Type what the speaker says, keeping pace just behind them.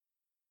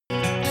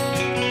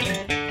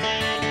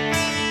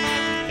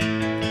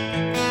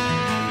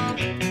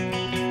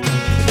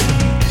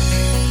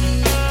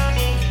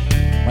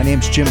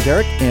name's Jim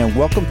Derick, and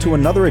welcome to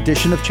another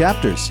edition of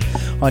Chapters.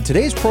 On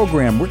today's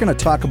program, we're going to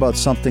talk about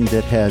something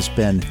that has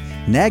been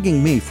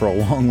nagging me for a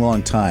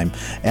long time,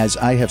 as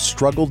I have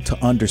struggled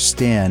to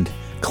understand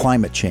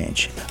climate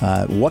change.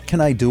 What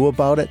can I do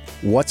about it?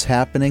 What's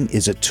happening?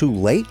 Is it too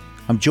late?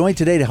 I'm joined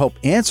today to help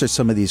answer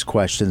some of these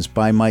questions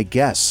by my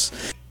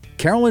guests.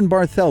 Caroline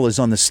Barthel is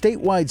on the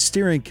statewide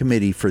steering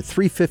committee for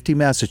 350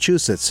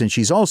 Massachusetts, and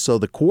she's also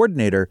the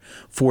coordinator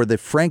for the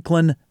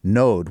Franklin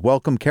Node.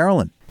 Welcome,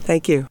 Caroline.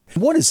 Thank you.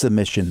 What is the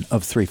mission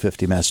of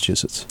 350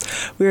 Massachusetts?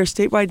 We're a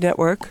statewide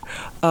network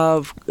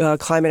of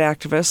climate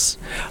activists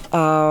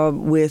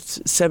with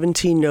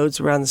 17 nodes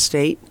around the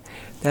state.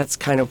 That's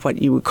kind of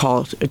what you would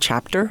call a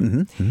chapter.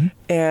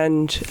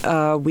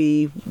 And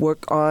we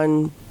work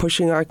on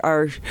pushing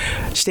our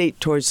state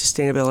towards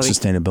sustainability.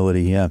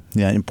 Sustainability,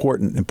 yeah.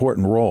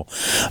 Important role.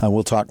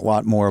 We'll talk a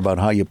lot more about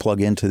how you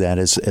plug into that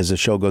as the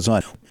show goes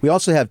on. We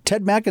also have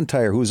Ted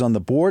McIntyre, who's on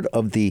the board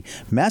of the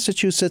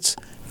Massachusetts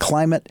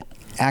Climate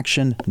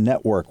Action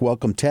Network.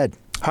 Welcome, Ted.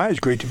 Hi, it's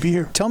great to be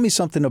here. Tell me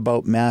something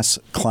about Mass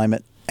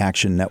Climate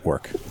Action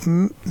Network.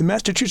 The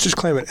Massachusetts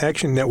Climate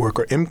Action Network,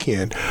 or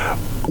MCAN,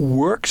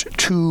 works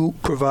to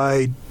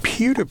provide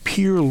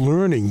peer-to-peer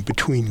learning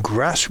between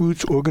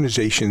grassroots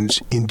organizations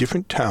in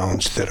different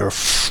towns that are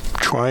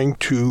trying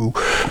to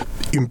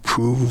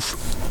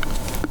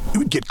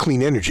get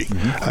clean energy.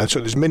 So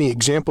there's many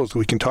examples that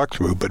we can talk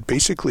through, but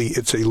basically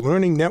it's a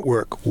learning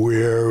network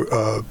where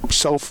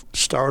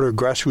self-starter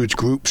grassroots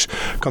groups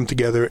come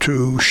together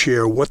to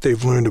share what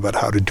they've learned about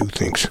how to do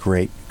things.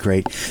 Great.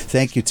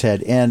 Thank you,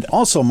 Ted. And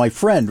also my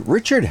friend,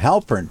 Richard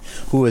Halpern,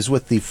 who is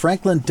with the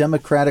Franklin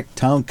Democratic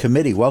Town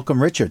Committee.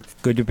 Welcome, Richard.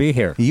 Good to be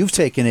here. You've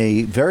taken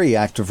a very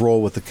active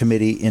role with the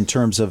committee in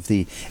terms of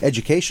the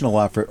educational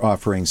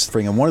offerings.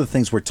 And one of the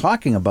things we're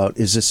talking about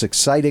is this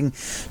exciting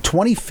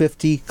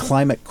 2050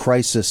 Climate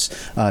Crisis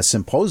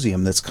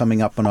Symposium that's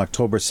coming up on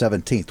October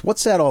 17th.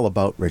 What's that all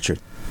about, Richard?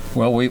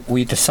 Well,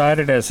 we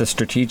decided as a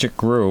strategic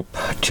group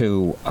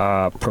to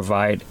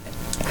provide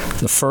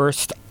the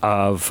first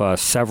of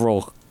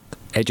several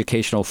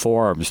educational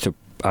forums to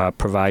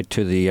provide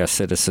to the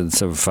citizens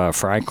of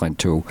Franklin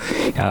to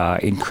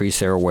increase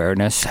their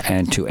awareness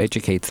and to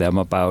educate them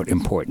about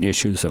important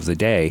issues of the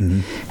day,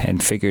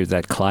 and figured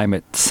that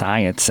climate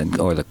science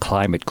or the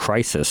climate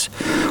crisis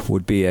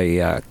would be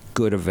a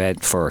good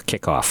event for a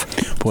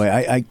kickoff.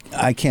 Boy,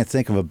 I can't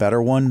think of a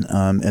better one.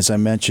 As I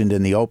mentioned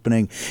in the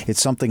opening,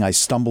 it's something I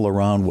stumble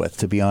around with,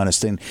 to be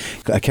honest. And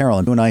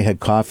Caroline, you and I had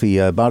coffee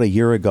about a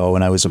year ago,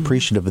 and I was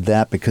appreciative of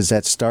that because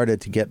that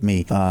started to get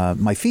me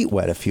my feet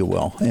wet, if you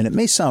will. And it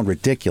may sound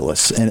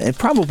ridiculous, and it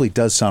probably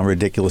does sound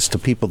ridiculous to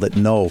people that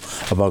know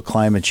about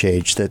climate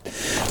change. But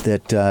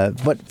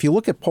if you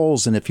look at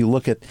polls and if you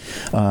look at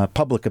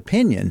public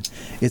opinion,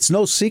 it's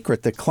no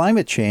secret that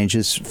climate change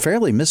is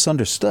fairly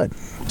misunderstood.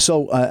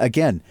 So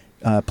again,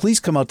 please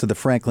come out to the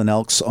Franklin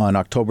Elks on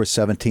October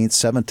 17th,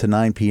 7 to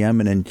 9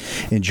 p.m. and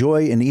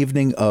enjoy an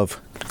evening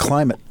of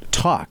climate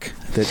talk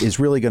that is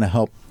really going to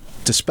help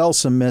dispel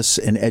some myths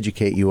and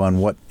educate you on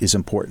what is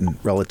important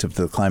relative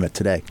to the climate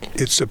today.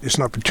 It's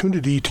an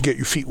opportunity to get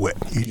your feet wet.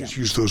 You just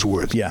use those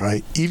words,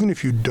 right? Even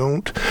if you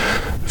don't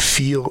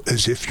feel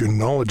as if you're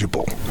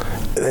knowledgeable,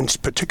 then it's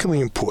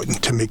particularly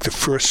important to make the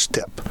first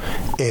step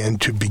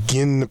and to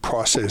begin the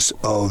process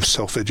of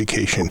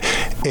self-education.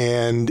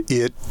 And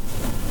it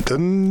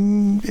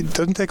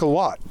doesn't take a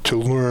lot to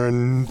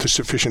learn the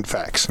sufficient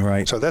facts.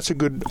 Right. So that's a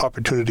good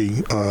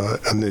opportunity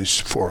on this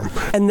forum.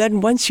 And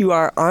then once you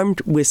are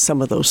armed with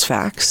some of those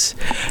facts,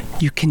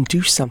 you can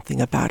do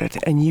something about it,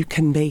 and you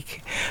can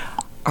make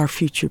our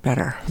future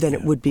better than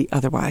it would be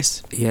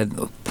otherwise. Yeah,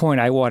 the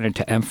point I wanted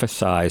to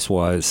emphasize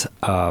was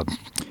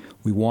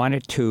we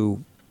wanted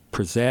to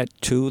present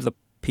to the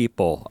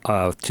people,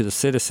 to the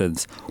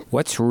citizens,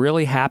 what's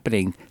really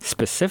happening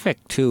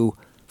specific to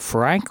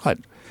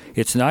Franklin.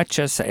 It's not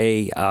just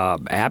a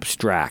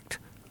abstract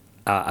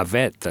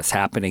event that's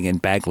happening in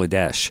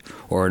Bangladesh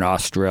or in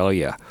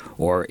Australia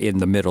or in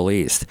the Middle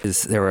East.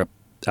 There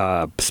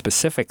are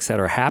specifics that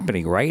are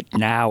happening right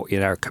now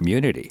in our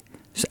community,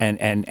 and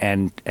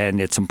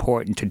it's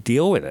important to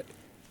deal with it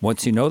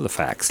once you know the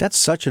facts. That's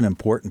such an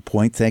important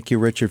point. Thank you,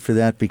 Richard, for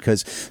that,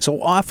 because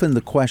so often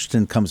the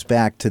question comes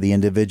back to the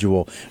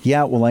individual.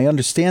 Yeah, well, I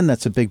understand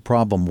that's a big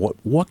problem.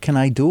 What can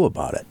I do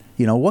about it?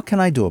 What can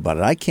I do about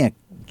it? I can't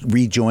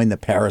rejoin the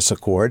Paris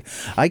Accord.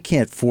 I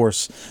can't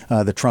force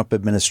the Trump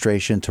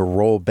administration to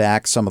roll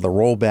back some of the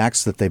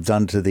rollbacks that they've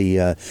done to the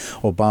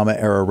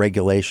Obama-era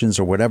regulations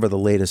or whatever the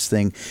latest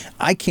thing.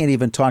 I can't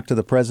even talk to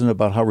the president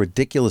about how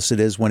ridiculous it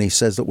is when he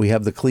says that we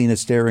have the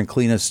cleanest air and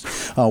cleanest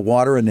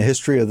water in the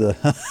history of the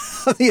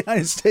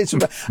United States.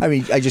 I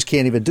mean, I just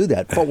can't even do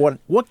that. But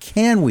what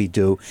can we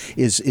do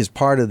is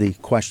part of the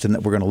question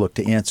that we're going to look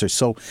to answer.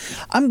 So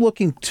I'm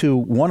looking to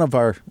one of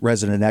our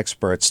resident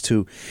experts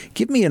to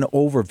give me an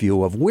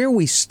overview of where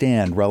we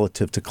stand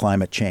relative to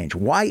climate change.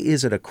 Why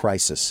is it a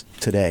crisis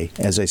today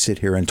as I sit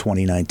here in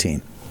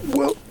 2019?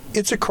 Well,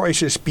 it's a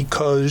crisis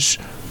because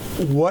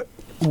what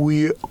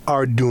we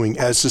are doing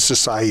as a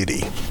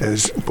society,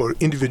 as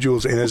both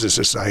individuals and as a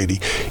society,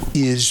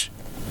 is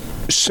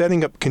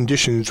setting up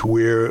conditions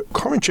where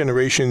current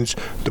generations,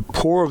 the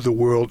poor of the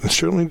world, and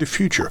certainly the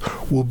future,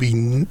 will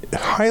be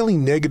highly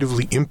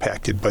negatively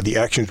impacted by the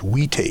actions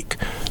we take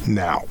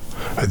now.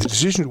 The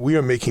decisions we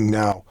are making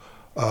now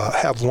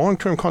have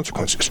long-term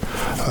consequences,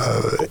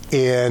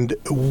 and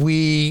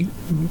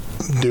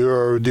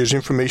there's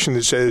information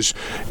that says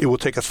it will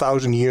take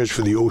 1,000 years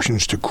for the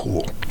oceans to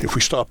cool. If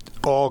we stopped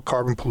all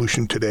carbon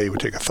pollution today, it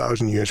would take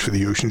 1,000 years for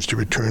the oceans to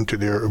return to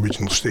their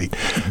original state.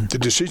 Mm-hmm. The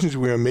decisions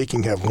we are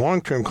making have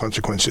long-term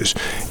consequences,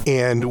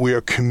 and we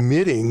are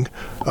committing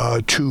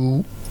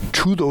to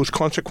those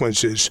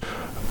consequences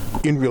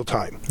in real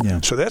time.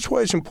 Yeah. So that's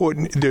why it's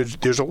important.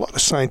 There's a lot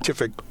of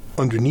scientific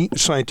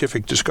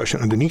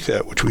discussion underneath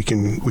that, which we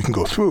can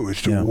go through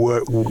as to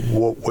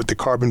what the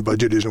carbon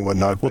budget is and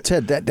whatnot. Well,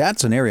 Ted,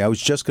 that's an area I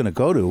was just going to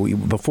go to.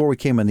 Before we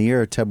came on the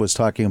air, Ted was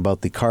talking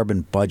about the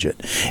carbon budget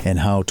and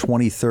how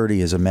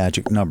 2030 is a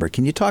magic number.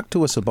 Can you talk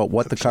to us about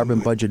what the carbon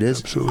budget is?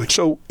 Absolutely.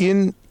 So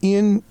in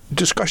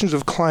discussions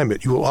of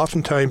climate, you will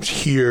oftentimes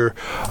hear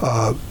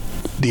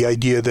the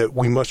idea that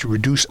we must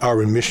reduce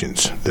our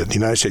emissions, that the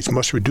United States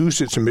must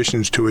reduce its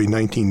emissions to a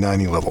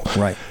 1990 level.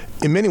 Right.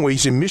 In many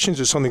ways, emissions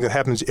is something that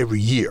happens every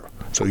year.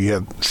 So you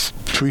have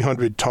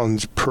 300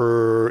 tons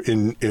per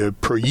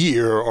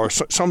year, or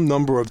some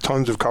number of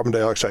tons of carbon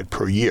dioxide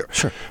per year.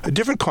 Sure. A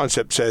different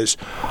concept says,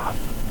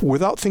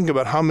 without thinking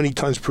about how many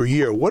tons per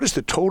year, what is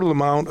the total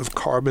amount of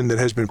carbon that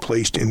has been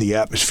placed in the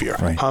atmosphere?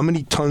 Right. How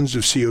many tons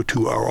of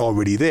CO2 are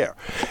already there?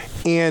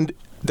 And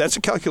that's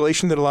a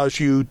calculation that allows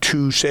you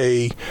to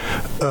say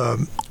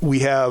we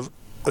have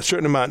a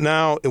certain amount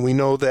now, and we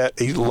know that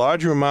a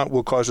larger amount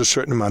will cause a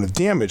certain amount of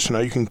damage. So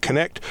now you can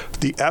connect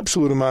the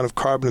absolute amount of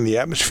carbon in the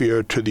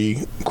atmosphere to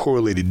the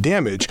correlated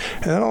damage,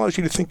 and that allows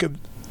you to think of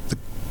the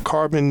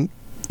carbon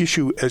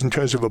issue as in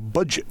terms of a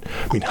budget.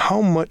 I mean,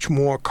 how much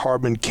more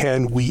carbon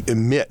can we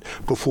emit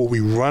before we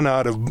run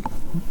out of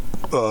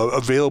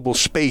available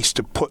space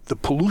to put the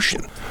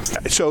pollution?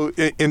 So,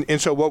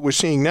 and so what we're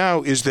seeing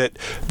now is that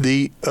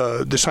the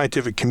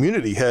scientific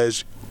community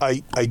has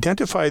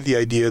identified the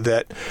idea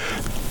that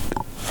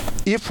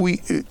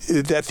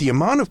that the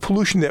amount of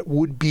pollution that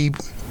would be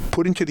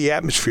put into the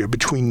atmosphere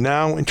between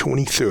now and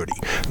 2030,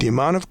 the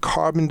amount of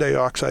carbon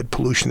dioxide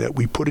pollution that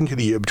we put into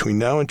the air between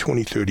now and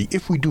 2030,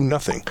 if we do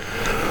nothing,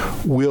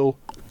 will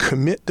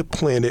commit the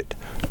planet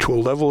to a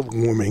level of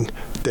warming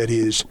that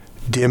is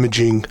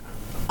damaging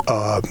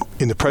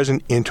in the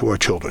present and to our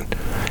children.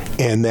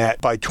 And that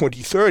by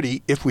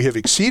 2030, if we have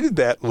exceeded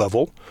that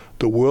level,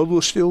 the world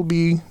will still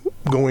be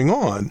going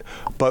on,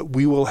 but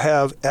we will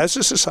have, as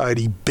a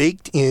society,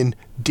 baked in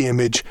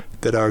damage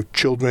that our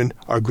children,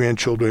 our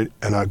grandchildren,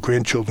 and our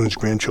grandchildren's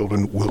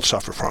grandchildren will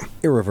suffer from.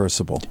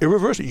 Irreversible.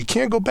 Irreversible. You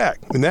can't go back.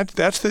 And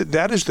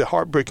that is the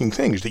heartbreaking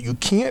thing, is that you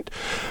can't.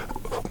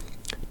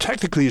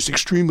 Technically, it's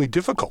extremely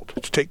difficult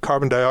to take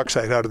carbon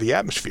dioxide out of the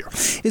atmosphere.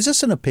 Is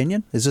this an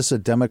opinion? Is this a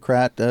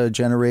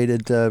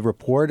Democrat-generated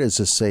report? Is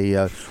this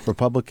a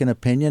Republican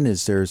opinion?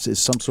 Is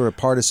some sort of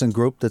partisan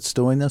group that's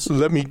doing this?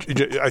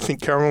 I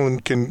think Caroline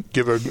can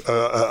give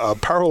a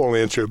parallel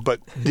answer, but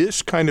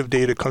this kind of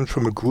data comes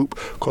from a group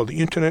called the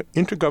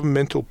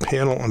Intergovernmental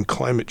Panel on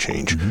Climate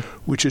Change, mm-hmm.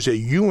 which is a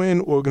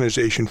UN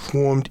organization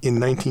formed in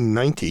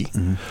 1990.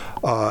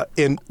 Mm-hmm.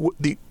 And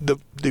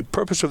the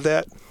purpose of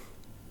that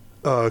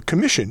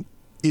commission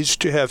is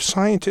to have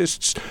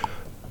scientists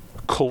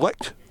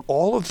collect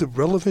all of the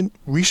relevant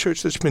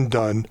research that's been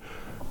done,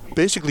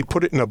 basically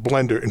put it in a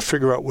blender and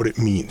figure out what it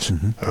means,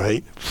 mm-hmm. all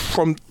right,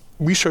 from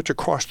research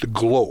across the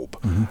globe,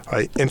 mm-hmm.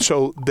 right? And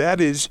so that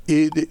is,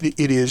 it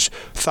is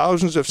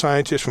thousands of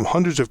scientists from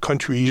hundreds of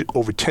countries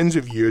over tens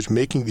of years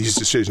making these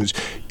decisions.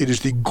 It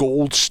is the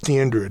gold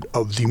standard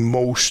of the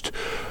most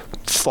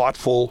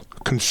thoughtful,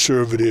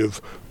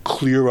 conservative,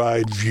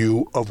 clear-eyed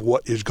view of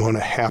what is going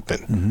to happen.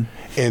 Mm-hmm.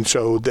 And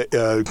so,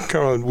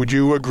 Caroline, would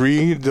you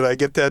agree? Did I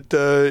get that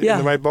in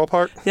the right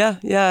ballpark? Yeah.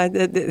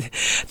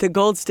 The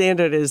gold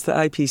standard is the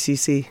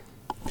IPCC.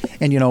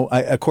 And,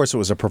 of course, it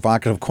was a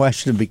provocative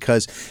question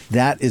because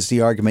that is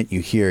the argument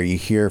you hear. You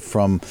hear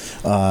from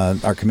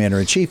our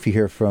commander-in-chief. You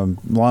hear from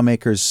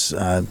lawmakers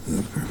ad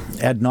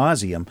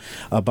nauseum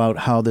about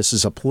how this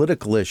is a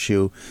political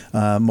issue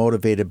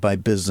motivated by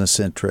business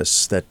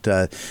interests that,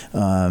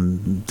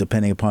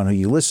 depending upon who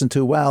you listen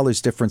to, well,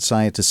 there's different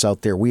scientists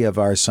out there. We have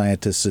our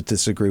scientists that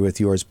disagree with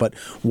yours. But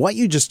what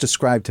you just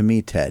described to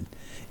me, Ted,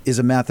 is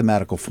a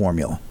mathematical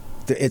formula.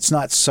 It's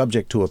not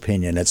subject to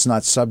opinion. It's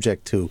not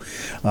subject to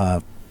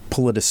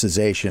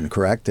politicization,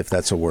 correct? If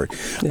that's a word.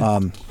 Yeah.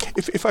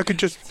 If I could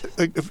just,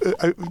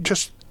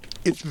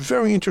 it's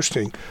very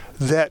interesting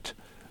that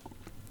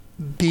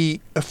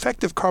the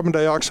effect of carbon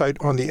dioxide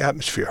on the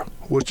atmosphere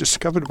was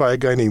discovered by a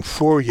guy named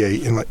Fourier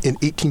in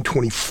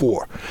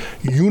 1824.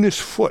 Eunice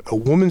Foote, a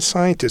woman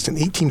scientist, in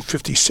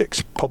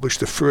 1856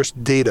 published the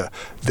first data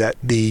that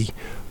the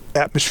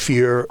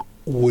atmosphere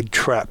would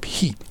trap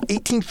heat.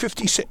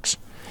 1856.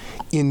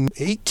 In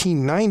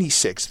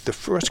 1896, the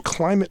first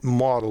climate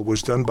model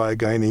was done by a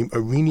guy named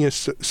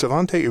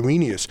Savante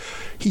Arrhenius.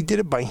 He did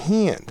it by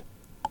hand.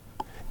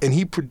 And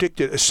he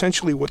predicted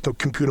essentially what the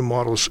computer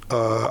models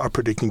are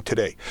predicting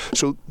today.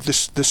 So the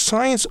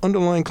science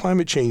underlying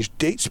climate change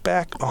dates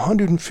back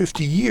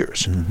 150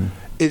 years. Mm-hmm.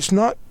 It's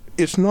not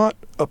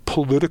a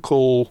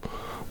political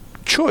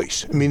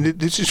choice. I mean,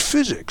 this is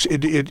physics.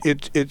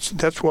 It's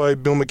that's why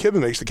Bill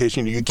McKibben makes the case.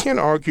 You can't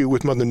argue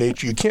with Mother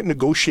Nature. You can't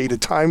negotiate a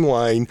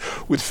timeline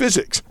with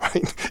physics.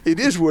 Right? It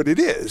is what it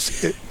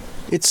is.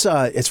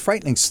 It's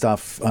frightening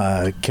stuff,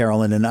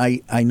 Caroline, and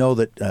I know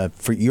that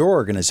for your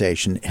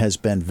organization has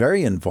been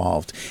very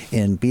involved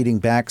in beating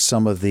back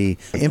some of the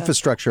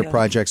infrastructure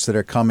projects that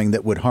are coming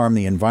that would harm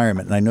the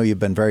environment, and I know you've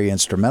been very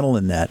instrumental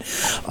in that.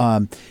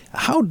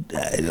 How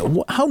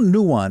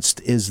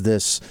nuanced is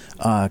this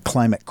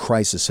climate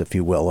crisis, if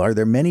you will? Are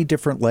there many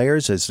different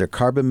layers? Is there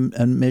carbon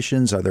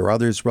emissions? Are there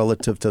others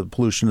relative to the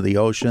pollution of the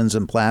oceans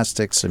and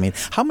plastics? I mean,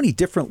 how many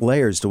different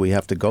layers do we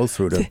have to go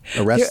through to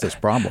arrest this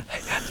problem?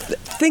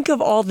 Think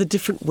of all the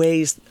different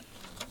ways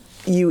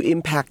you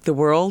impact the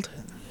world.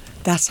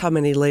 That's how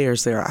many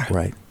layers there are.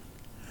 Right.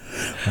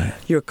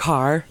 Your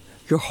car,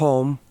 your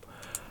home,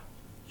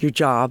 your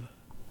job,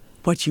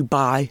 what you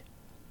buy,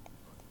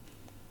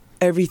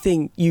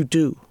 everything you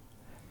do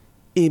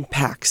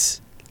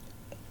impacts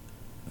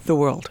the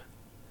world.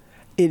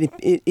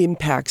 It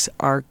impacts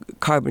our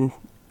carbon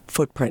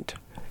footprint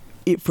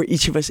for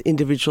each of us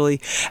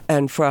individually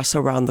and for us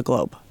around the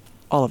globe,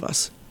 all of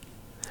us.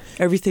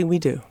 Everything we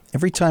do.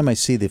 Every time I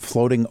see the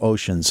floating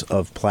oceans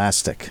of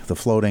plastic, the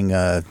floating,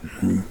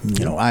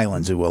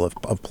 islands, if you will,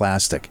 of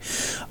plastic,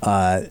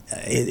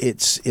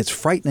 it's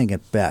frightening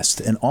at best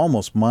and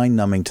almost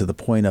mind-numbing to the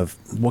point of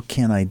what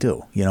can I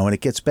do? And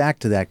it gets back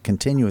to that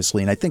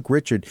continuously. And I think,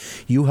 Richard,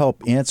 you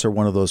help answer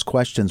one of those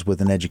questions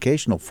with an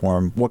educational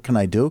forum. What can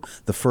I do?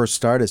 The first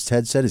start, as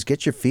Ted said, is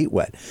get your feet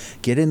wet.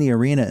 Get in the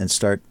arena and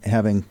start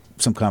having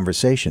some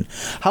conversation.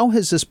 How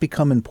has this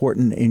become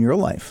important in your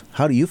life?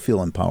 How do you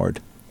feel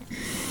empowered?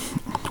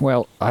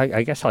 Well,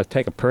 I guess I'll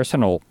take a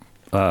personal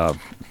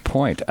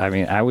point. I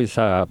mean,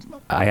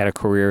 I had a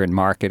career in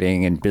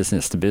marketing and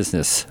business to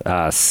business,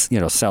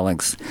 selling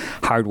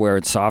hardware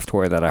and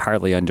software that I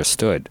hardly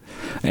understood.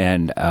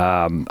 And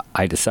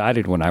I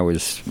decided when I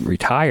was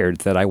retired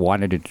that I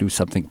wanted to do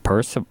something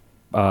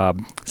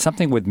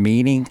something with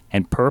meaning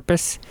and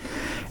purpose,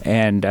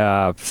 and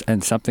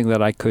something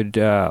that I could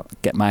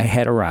get my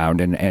head around.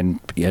 And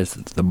as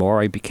the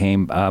more I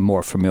became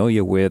more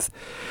familiar with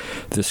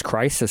this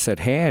crisis at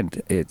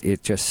hand,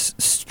 it just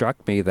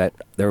struck me that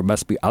there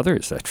must be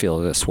others that feel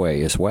this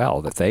way as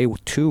well, that they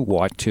too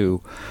want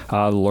to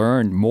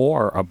learn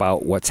more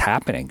about what's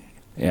happening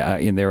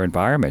in their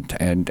environment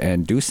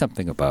and do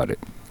something about it.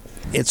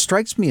 It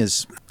strikes me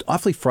as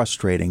awfully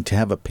frustrating to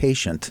have a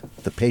patient,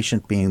 the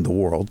patient being the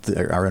world,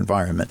 our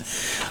environment,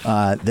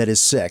 that is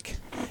sick,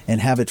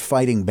 and have it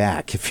fighting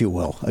back, if you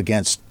will,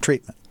 against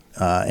treatment.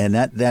 And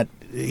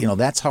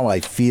that's how I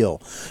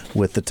feel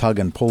with the tug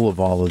and pull of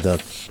all of the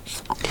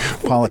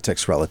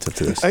politics relative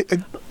to this.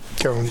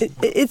 Caroline.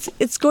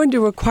 It's going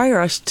to require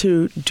us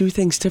to do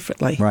things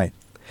differently. Right.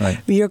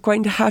 We are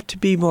going to have to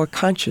be more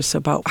conscious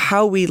about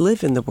how we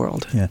live in the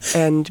world,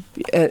 and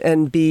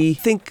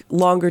think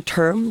longer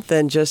term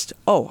than just,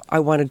 I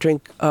want to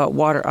drink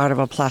water out of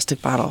a plastic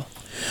bottle.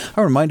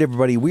 I remind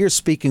everybody we are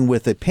speaking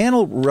with a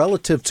panel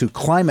relative to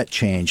climate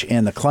change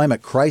and the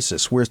climate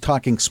crisis. We're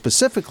talking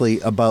specifically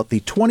about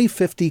the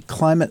 2050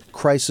 Climate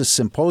Crisis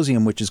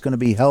Symposium, which is going to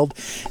be held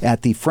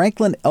at the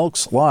Franklin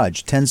Elks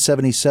Lodge,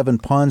 1077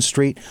 Pond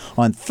Street,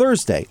 on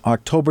Thursday,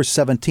 October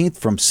 17th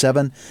from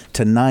 7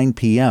 to 9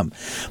 p.m.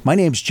 My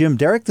name's Jim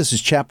Derick. This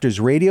is Chapters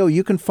Radio.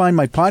 You can find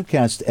my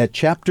podcast at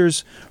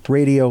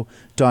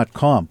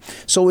chaptersradio.com.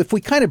 So if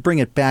we kind of bring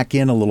it back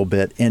in a little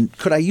bit, and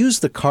could I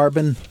use the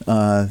carbon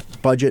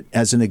budget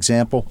as an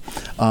example?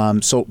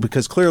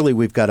 Because clearly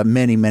we've got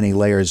many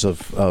layers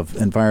of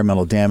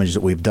environmental damage that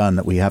we've done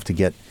that we have to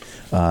get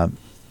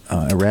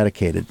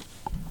eradicated.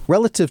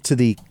 Relative to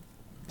the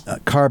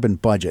carbon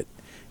budget,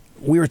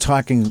 we were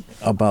talking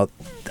about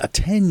a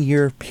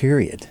 10-year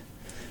period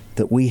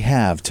that we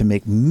have to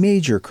make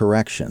major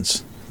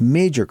corrections.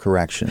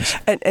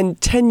 And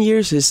 10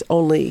 years is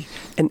only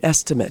an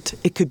estimate.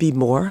 It could be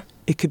more.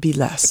 It could be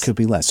less.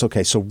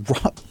 Okay, so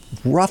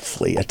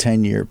roughly a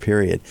 10-year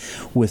period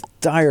with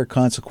dire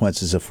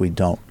consequences if we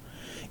don't.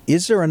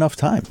 Is there enough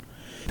time?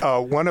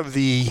 One of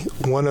the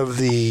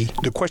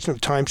question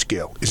of time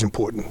scale is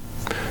important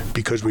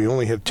because we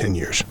only have 10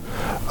 years.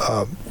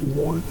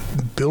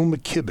 Bill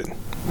McKibben,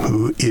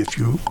 who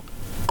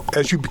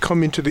as you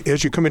come into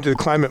the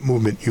climate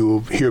movement,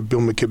 you'll hear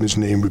Bill McKibben's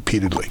name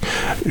repeatedly.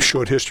 A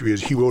short history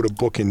is he wrote a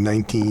book in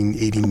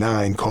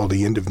 1989 called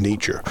The End of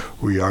Nature,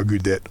 where he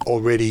argued that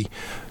already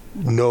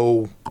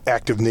no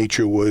act of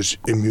nature was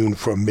immune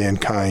from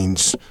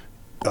mankind's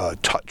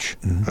touch.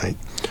 Mm-hmm. Right.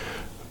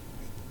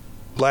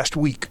 Last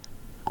week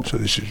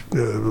or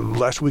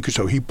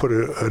so, he put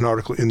an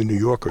article in the New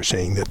Yorker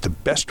saying that the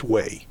best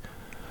way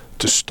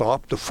to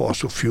stop the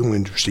fossil fuel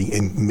industry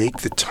and make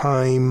the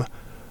time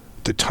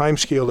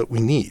scale that we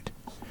need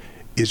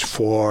is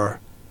for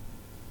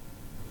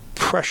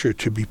pressure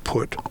to be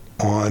put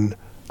on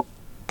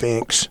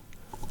banks,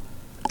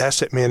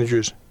 asset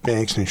managers,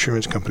 banks, and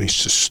insurance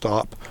companies to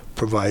stop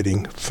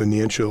providing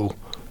financial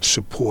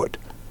support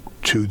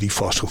to the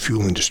fossil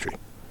fuel industry.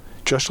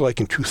 Just like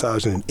in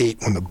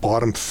 2008 when the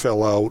bottom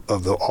fell out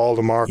of all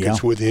the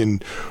markets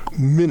within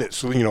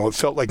minutes, it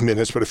felt like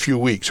minutes, but a few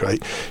weeks,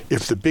 right?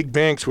 If the big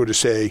banks were to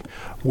say,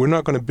 we're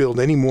not going to build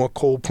any more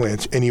coal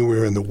plants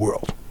anywhere in the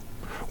world.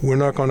 We're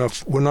not going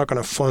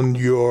to fund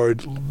your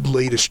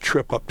latest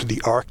trip up to the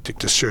Arctic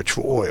to search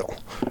for oil,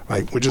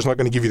 right? We're just not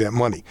going to give you that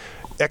money.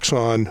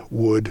 Exxon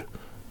would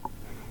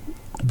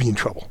be in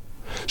trouble.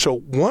 So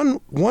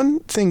one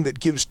thing that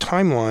gives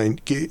timeline,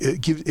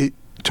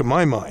 to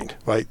my mind,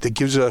 right, that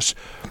gives us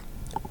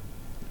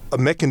a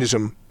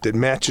mechanism that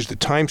matches the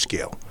time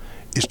scale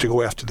is to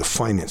go after the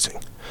financing.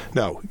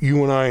 Now,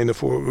 you and I and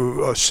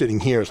the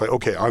sitting here, it's like,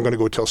 okay, I'm going to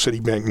go tell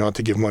Citibank not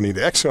to give money to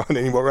Exxon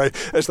anymore, right?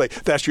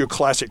 That's your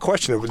classic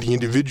question of the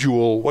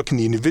individual, what can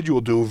the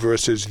individual do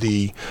versus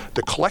the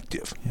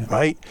collective,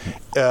 right?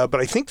 But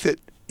I think that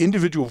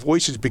individual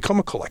voices become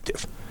a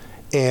collective.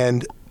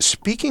 And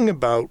speaking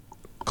about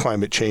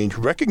climate change,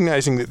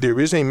 recognizing that there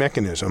is a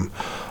mechanism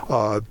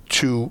that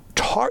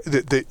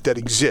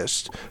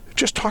exists,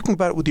 just talking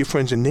about it with your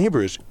friends and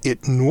neighbors,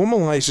 it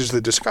normalizes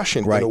the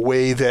discussion in a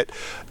way that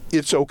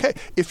it's okay.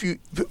 If you,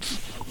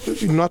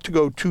 not to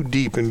go too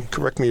deep, and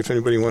correct me if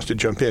anybody wants to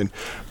jump in,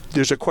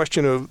 there's a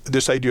question of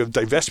this idea of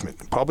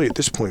divestment. Probably at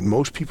this point,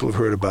 most people have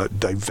heard about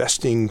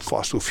divesting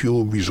fossil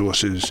fuel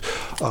resources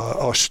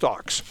or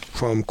stocks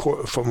from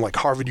like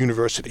Harvard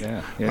University,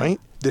 right?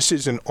 This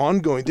is an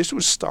ongoing. This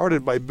was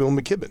started by Bill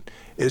McKibben.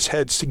 It's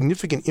had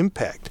significant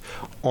impact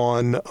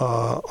on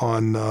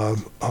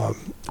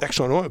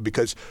Exxon Oil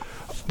because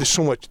there's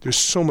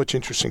so much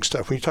interesting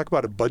stuff. When you talk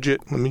about a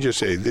budget, let me just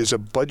say there's a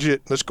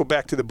budget. Let's go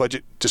back to the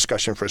budget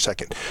discussion for a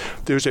second.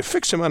 There's a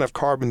fixed amount of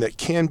carbon that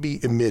can be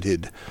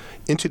emitted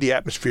into the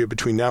atmosphere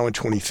between now and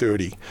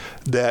 2030.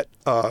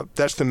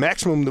 That's the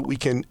maximum that we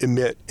can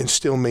emit and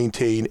still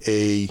maintain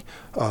a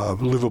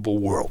livable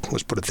world.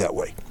 Let's put it that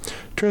way.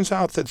 Turns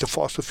out that the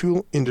fossil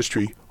fuel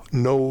industry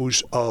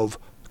knows of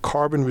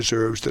carbon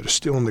reserves that are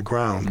still in the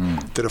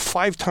ground that are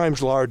 5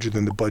 times larger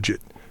than the budget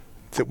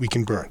that we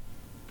can burn.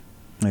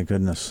 My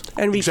goodness.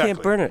 And we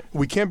can't burn it.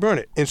 We can't burn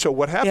it. And so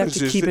what happens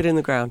is you have to keep it in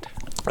the ground.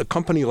 A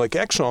company like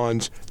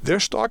Exxon's,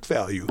 their stock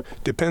value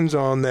depends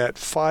on that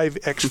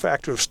 5X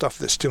factor of stuff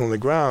that's still in the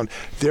ground.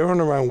 They're running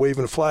around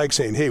waving a flag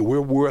saying, hey,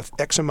 we're worth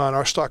X amount,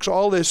 our stock's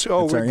all this.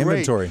 Oh, it's we're our great.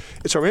 Inventory.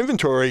 It's our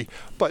inventory.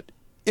 But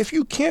if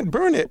you can't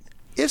burn it,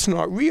 it's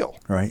not real.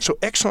 Right. So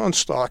Exxon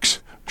stocks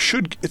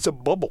it's a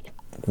bubble.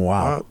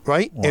 Wow.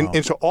 Right? Wow.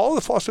 And so all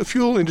the fossil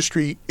fuel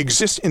industry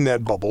exists in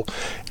that bubble.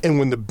 And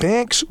when the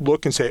banks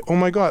look and say, oh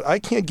my God, I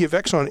can't give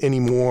Exxon any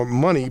more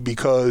money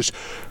because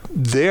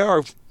they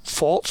are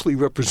falsely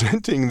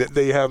representing that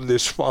they have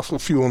this fossil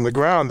fuel in the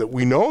ground that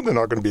we know they're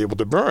not going to be able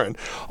to burn,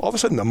 all of a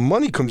sudden the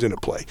money comes into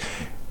play.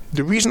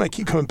 The reason I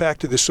keep coming back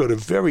to this sort of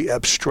very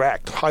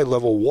abstract,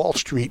 high-level Wall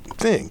Street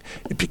thing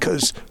is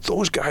because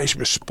those guys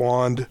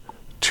respond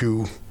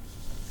to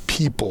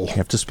people. You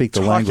have to speak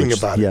the language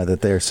that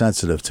they're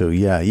sensitive to.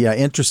 Yeah,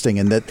 interesting.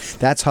 And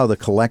that's how the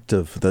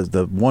collective,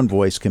 the one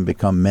voice can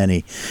become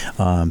many.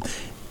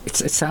 It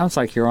sounds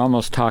like you're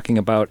almost talking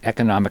about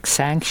economic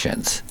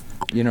sanctions.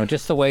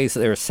 Just the ways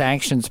there are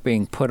sanctions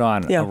being put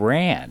on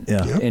Iran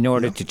in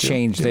order to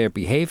change their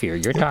behavior.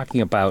 You're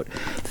talking about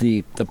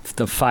the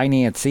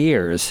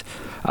financiers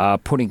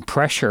putting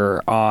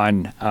pressure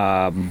on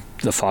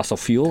the fossil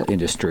fuel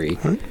industry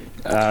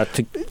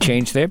to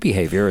change their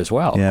behaver as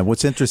well. Yeah,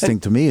 what's interesting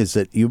to me is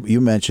that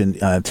you mentioned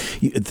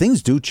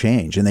things do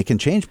change, and they can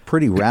change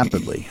pretty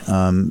rapidly.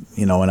 And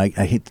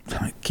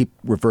I keep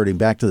reverting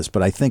back to this,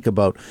 but I think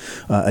about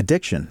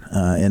addiction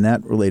in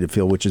that related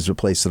field, which is a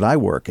place that I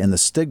work, and the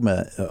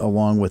stigma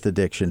along with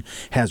addiction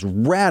has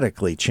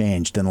radically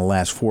changed in the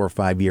last 4 or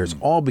 5 years,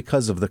 all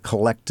because of the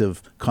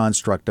collective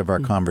construct of our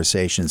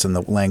conversations and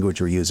the language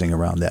we're using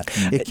around that.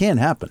 It can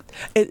happen.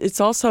 It's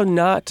also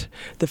not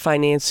the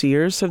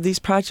financiers of these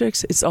projects.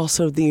 It's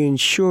also the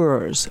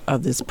insurers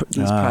of these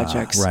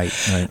projects. Right.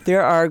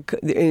 There are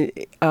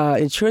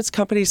insurance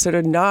companies that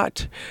are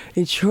not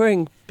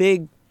insuring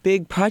big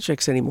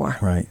projects anymore.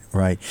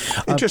 Right.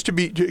 And just to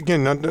be,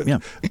 again,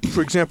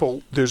 for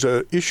example, there's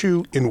an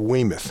issue in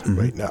Weymouth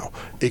right now,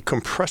 a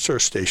compressor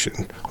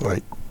station,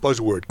 right?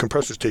 Buzzword,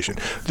 compressor station.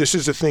 This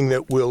is a thing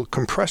that will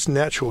compress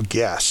natural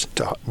gas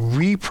to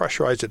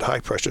repressurize at high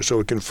pressure so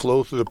it can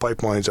flow through the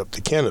pipelines up to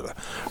Canada,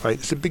 right?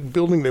 It's a big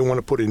building they want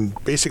to put in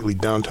basically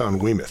downtown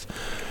Weymouth.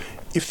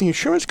 If the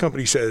insurance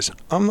company says,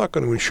 I'm not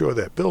going to insure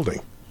that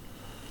building,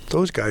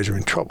 those guys are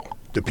in trouble.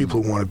 The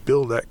people who want to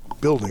build that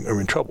building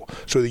are in trouble.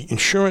 So the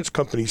insurance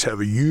companies have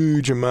a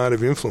huge amount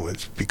of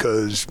influence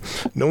because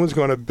no one's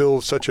going to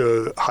build such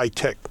a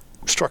high-tech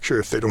structure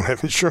if they don't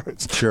have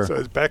insurance. Sure. So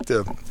it's back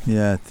to...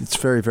 Yeah, it's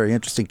very, very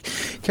interesting.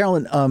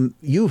 Caroline,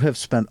 you have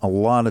spent a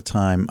lot of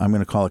time, I'm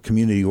going to call it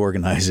community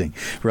organizing,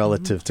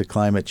 relative to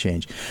climate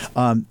change.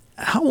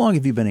 How long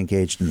have you been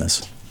engaged in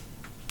this?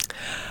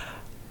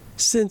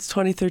 Since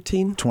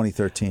 2013.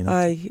 2013.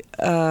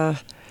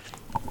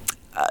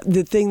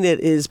 The thing that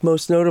is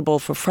most notable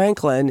for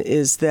Franklin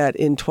is that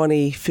in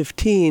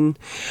 2015,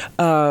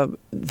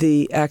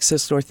 the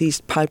Access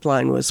Northeast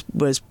pipeline was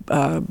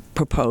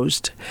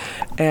proposed,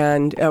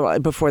 and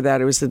before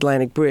that it was the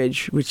Atlantic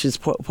Bridge, which is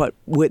what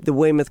the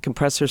Weymouth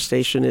compressor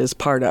station is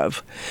part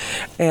of,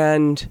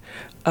 and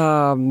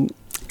the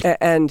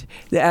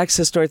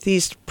Access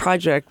Northeast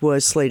project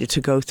was slated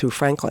to go through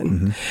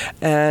Franklin,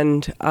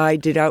 and I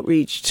did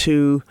outreach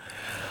to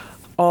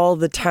all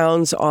the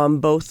towns on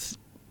both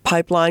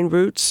pipeline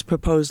routes,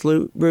 proposed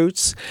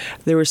routes.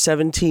 There were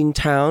 17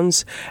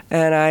 towns,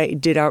 and I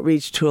did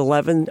outreach to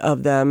 11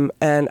 of them,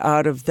 and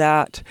out of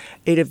that,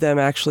 8 of them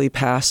actually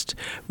passed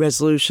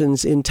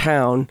resolutions in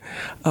town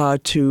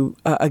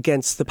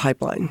against the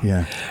pipeline.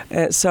 Yeah.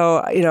 So,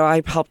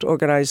 I helped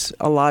organize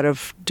a lot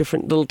of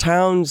different little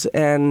towns,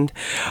 and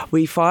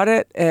we fought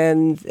it,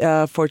 and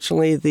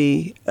fortunately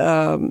the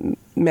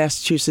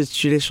Massachusetts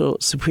Judicial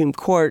Supreme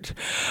Court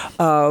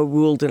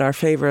ruled in our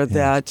favor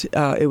that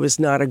it was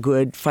not a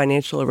good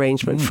financial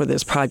arrangement for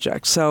this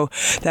project. So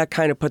that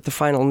kind of put the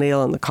final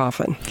nail in the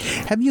coffin.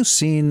 Have you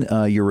seen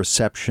the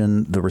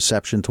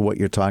reception to what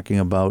you're talking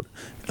about?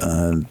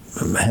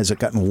 Has it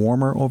gotten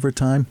warmer over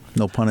time?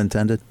 No pun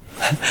intended.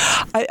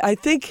 I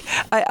think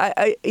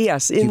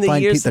yes. In the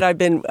years that I've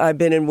been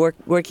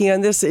working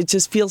on this, it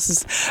just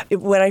feels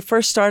when I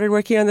first started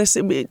working on this,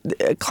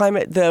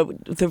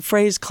 the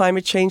phrase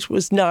climate change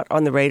was not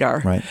on the radar.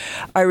 Right.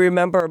 I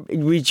remember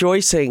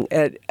rejoicing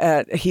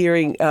at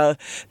hearing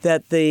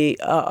that the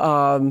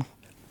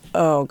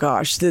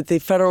that the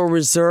Federal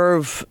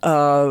Reserve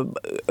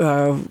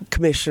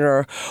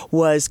commissioner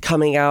was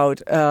coming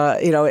out,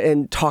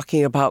 and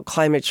talking about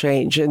climate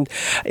change, and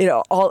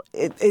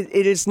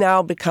it has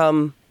now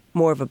become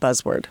more of a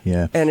buzzword.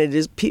 Yeah. And it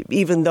is,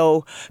 even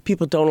though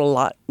people don't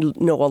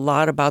know a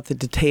lot about the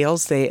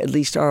details, they at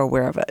least are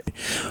aware of it.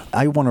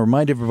 I want to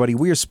remind everybody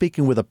we are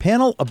speaking with a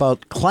panel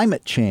about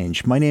climate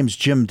change. My name's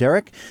Jim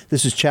Derick.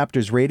 This is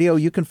Chapters Radio.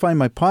 You can find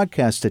my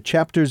podcast at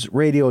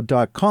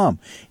chaptersradio.com.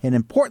 And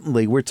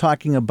importantly, we're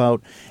talking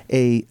about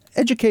a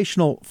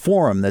educational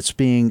forum that's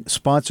being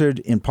sponsored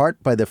in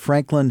part by the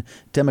Franklin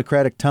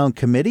Democratic Town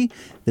Committee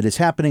that is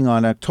happening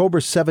on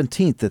October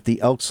 17th at the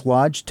Elks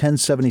Lodge,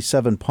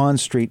 1077 Pond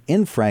Street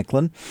in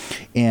Franklin.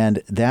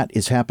 And that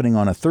is happening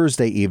on a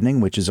Thursday evening,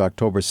 which is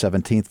October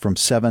 17th from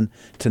 7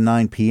 to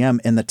 9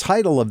 p.m. And the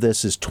title of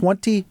this is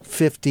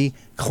 2050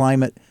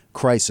 Climate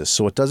Crisis.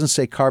 So it doesn't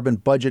say carbon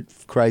budget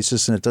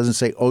crisis and it doesn't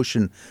say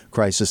ocean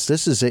crisis.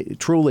 This is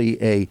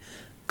truly a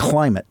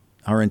climate,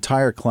 our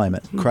entire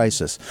climate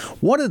crisis.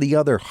 What are the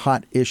other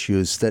hot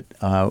issues that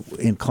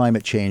in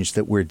climate change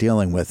that we're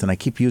dealing with? And I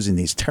keep using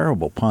these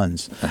terrible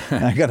puns.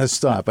 I got to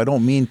stop. I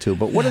don't mean to.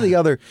 But what are the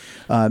other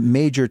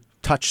major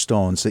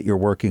touchstones that you're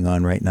working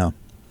on right now?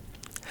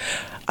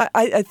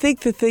 I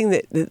think the thing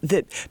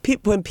that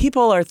when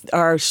people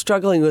are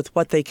struggling with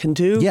what they can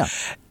do,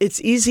 it's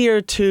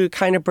easier to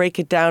kind of break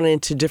it down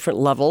into different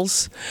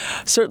levels.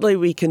 Certainly,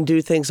 we can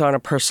do things on a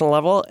personal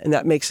level, and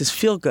that makes us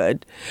feel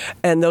good.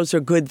 And those are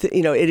good.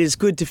 It is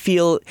good to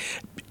feel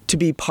to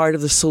be part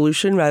of the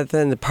solution rather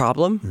than the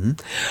problem.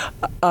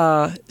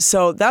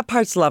 So that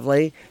part's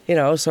lovely.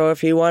 So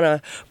if you want to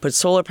put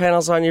solar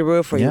panels on your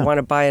roof or you want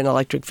to buy an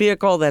electric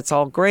vehicle, that's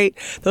all great.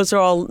 Those are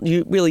all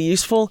really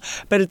useful.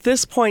 But at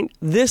this point,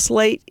 this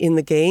late in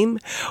the game,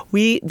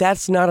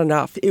 that's not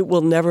enough. It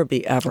will never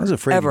be ever. I was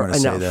afraid you were going to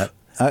say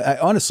that.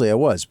 Honestly, I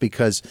was,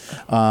 because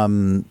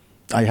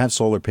I have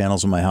solar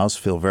panels in my house,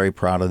 feel very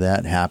proud of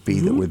that,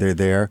 happy that they're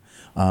there.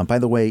 By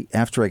the way,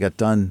 after I got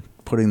done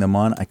putting them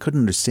on, I couldn't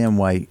understand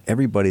why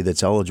everybody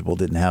that's eligible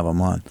didn't have them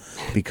on,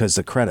 because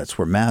the credits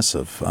were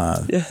massive,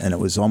 and it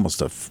was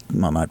almost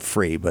not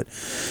free, but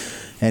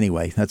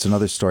anyway, that's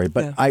another story.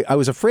 But I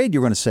was afraid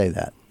you were going to say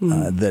that.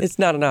 That it's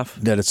not enough.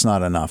 That it's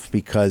not enough,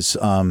 because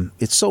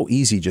it's so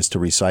easy just to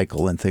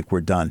recycle and think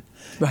we're done,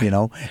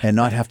 and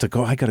not have to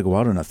go, I got to go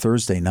out on a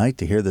Thursday night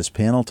to hear this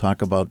panel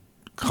talk about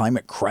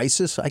climate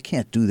crisis. I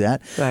can't do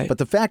that. Right. But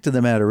the fact of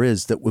the matter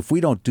is that if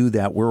we don't do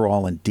that, we're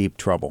all in deep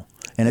trouble,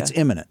 and it's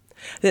imminent.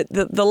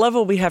 The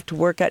level we have to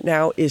work at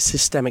now is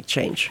systemic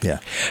change. Yeah.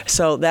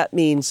 So that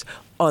means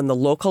on the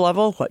local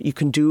level, what you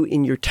can do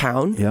in your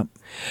town. Yep.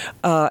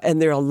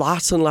 And there are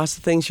lots and lots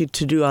of things to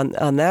do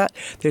on that.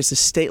 There's a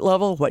state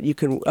level, what you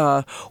can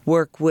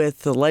work with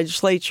the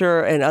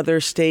legislature and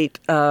other state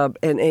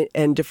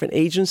and different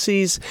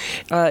agencies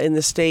in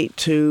the state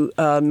to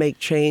make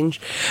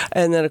change.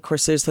 And then, of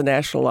course, there's the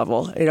national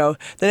level. The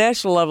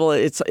national level,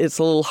 it's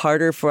a little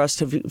harder for us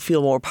to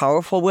feel more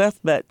powerful with,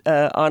 but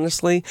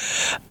honestly,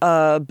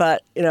 what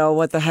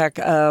the heck,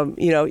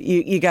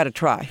 you got to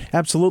try.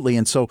 Absolutely.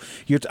 And so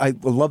I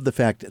love the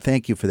fact,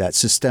 thank you for that,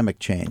 systemic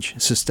change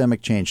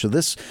climatic change. So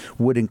this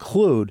would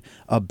include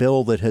a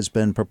bill that has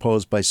been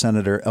proposed by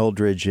Senator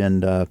Eldridge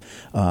and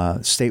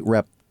State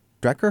Rep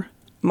Decker?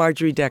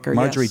 Marjorie Decker,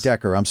 Marjorie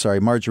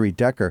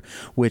Decker,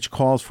 which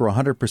calls for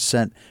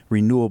 100%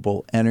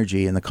 renewable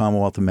energy in the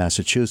Commonwealth of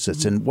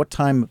Massachusetts. And what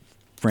time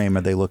frame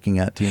are they looking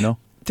at? Do you know?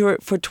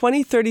 For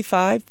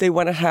 2035, they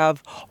want to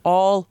have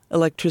all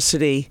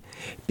electricity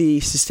be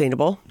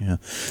sustainable. Yeah.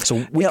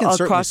 So we can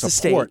certainly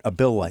support a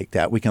bill like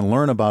that. We can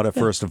learn about it,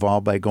 first of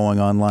all, by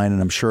going online.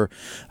 And I'm sure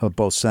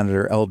both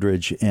Senator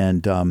Eldridge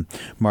and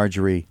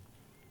Marjorie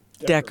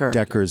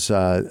Decker's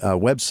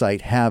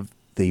website have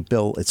the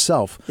bill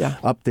itself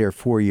up there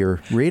for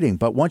your reading.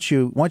 But once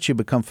you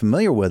become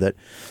familiar with it,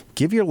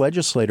 give your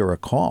legislator a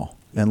call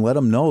and let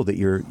them know that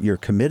you're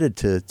committed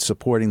to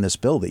supporting this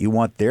bill, that you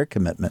want their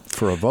commitment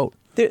for a vote.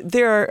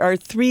 There are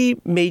three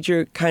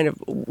major kind of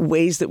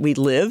ways that we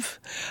live.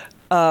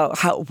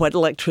 What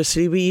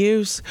electricity we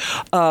use,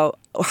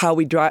 how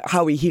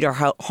we heat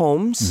our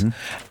homes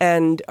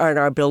and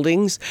our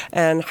buildings,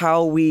 and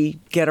how we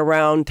get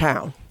around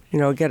town.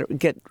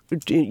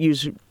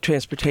 Use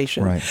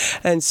transportation. Right.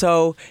 And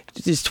so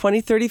it's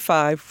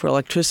 2035 for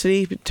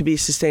electricity to be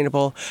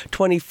sustainable,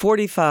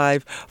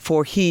 2045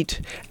 for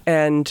heat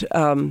and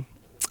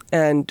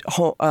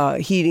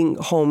heating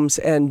homes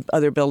and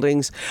other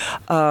buildings,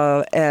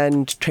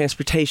 and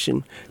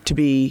transportation to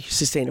be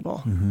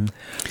sustainable.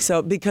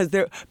 So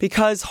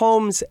because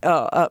homes,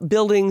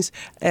 buildings,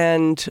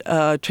 and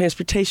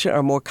transportation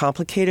are more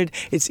complicated,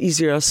 it's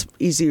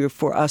easier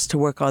for us to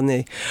work on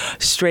the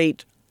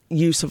straight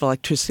use of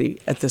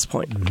electricity at this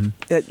point.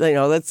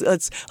 Let's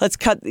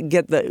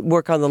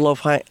work on the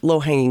low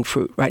hanging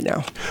fruit right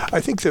now.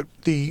 I think that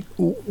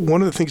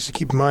one of the things to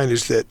keep in mind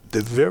is that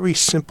the very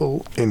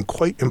simple and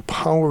quite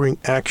empowering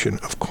action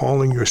of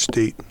calling your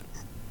state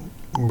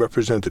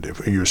representative,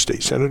 or your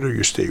state senator,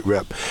 your state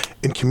rep,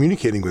 and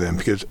communicating with them,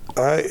 because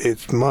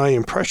it's my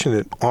impression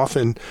that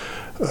often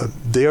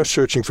they are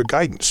searching for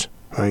guidance.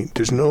 Right?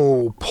 There's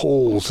no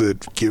polls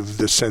that give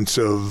the sense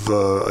of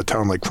a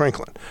town like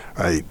Franklin,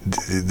 right?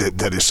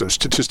 That is so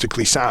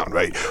statistically sound,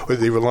 right? Or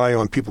they rely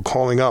on people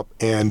calling up,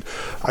 and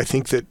I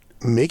think that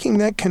making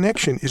that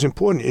connection is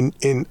important.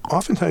 And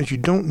oftentimes you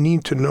don't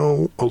need to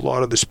know a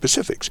lot of the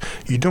specifics.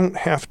 You don't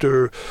have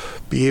to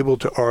be able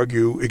to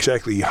argue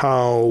exactly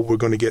how we're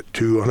going to get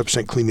to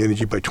 100% clean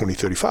energy by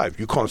 2035.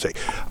 You call and say,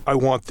 I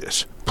want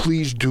this.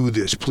 Please do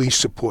this. Please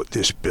support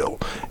this bill.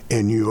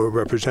 And your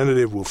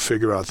representative will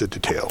figure out the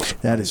details.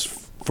 That is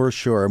for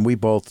sure. And we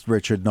both,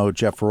 Richard, know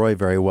Jeff Roy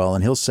very well.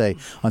 And he'll say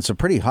on some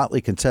pretty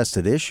hotly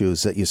contested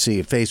issues that you see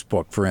at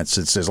Facebook, for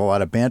instance, there's a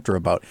lot of banter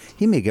about,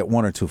 he may get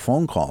one or two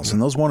phone calls. And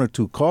those one or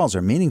two calls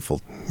are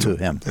meaningful to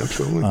him.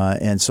 Absolutely.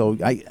 And so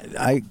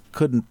I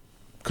couldn't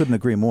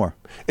agree more.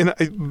 And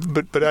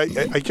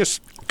I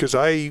just, because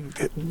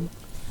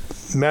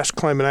Mass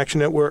Climate Action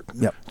Network,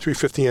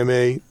 350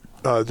 MA,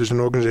 there's an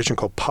organization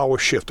called Power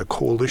Shift, a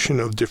coalition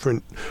of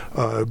different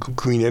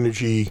green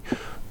energy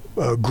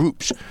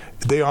groups.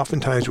 They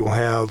oftentimes will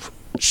have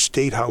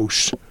State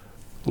House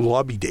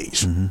lobby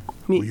days.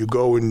 Where you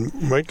go and,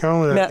 right,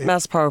 Caroline?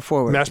 Mass Power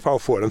Forward. Mass Power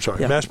Forward, I'm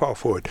sorry. Yeah. Mass Power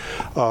Forward.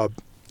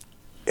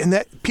 And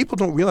that people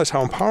don't realize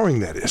how empowering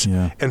that is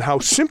and how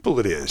simple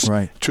it is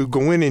to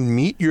go in and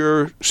meet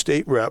your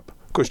state rep.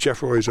 Of course,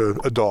 Jeff Roy's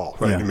a doll,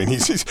 right? Yeah. I mean,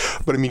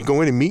 but go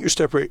in and meet your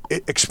step rep,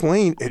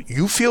 explain it,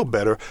 you feel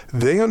better,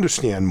 they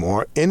understand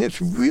more, and it's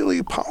really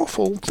a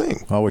powerful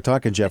thing. Well, we're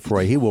talking Jeff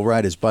Roy. He will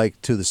ride his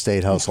bike to the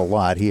State House a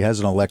lot. He has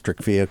an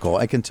electric vehicle.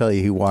 I can tell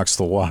you he walks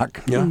the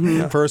walk.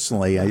 Yeah.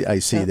 Personally, I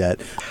see that.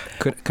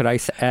 Could I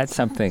add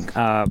something?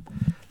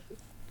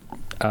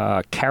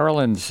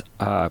 Caroline's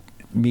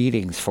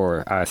meetings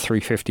for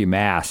 350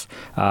 Mass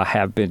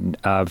have been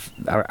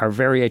are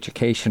very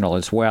educational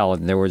as well.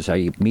 And there was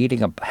a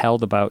meeting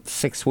held about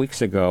 6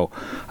 weeks ago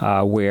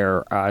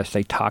where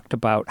they talked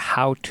about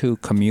how to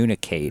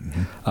communicate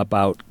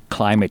about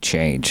climate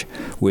change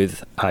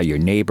with your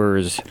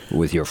neighbors,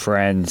 with your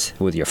friends,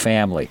 with your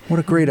family. What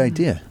a great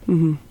idea.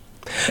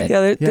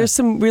 There's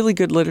some really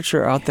good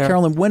literature out there.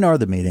 Carolyn, when are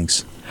the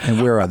meetings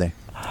and where are they?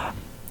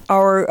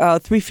 Our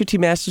 350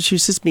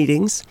 Massachusetts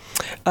meetings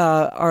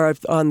are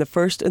on the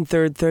first and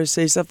third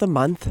Thursdays of the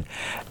month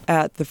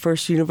at the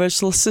First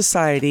Universalist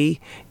Society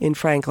in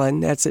Franklin.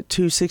 That's at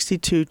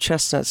 262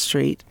 Chestnut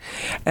Street,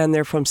 and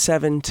they're from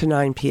 7 to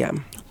 9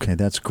 p.m. Okay,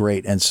 that's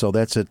great. And so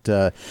that's at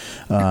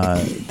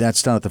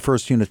that's down at the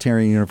First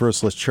Unitarian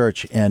Universalist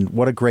Church, and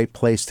what a great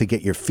place to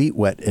get your feet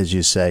wet, as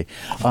you say.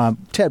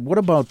 Ted, what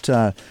about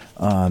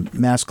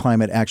Mass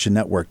Climate Action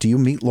Network? Do you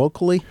meet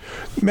locally?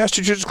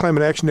 Massachusetts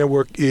Climate Action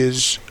Network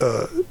is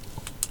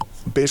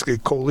basically a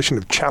coalition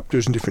of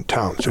chapters in different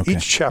towns. So Okay.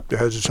 each chapter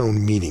has its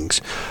own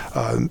meetings.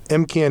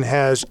 MCAN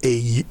has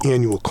a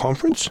annual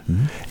conference,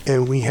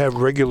 and we have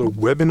regular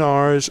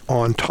webinars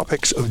on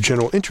topics of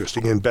general interest.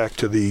 Again, back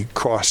to the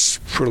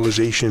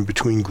cross-fertilization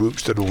between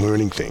groups that are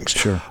learning things.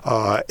 Sure.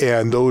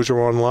 And those are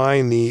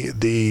online.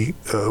 The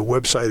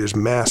website is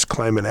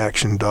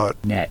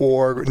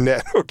massclimateaction.org.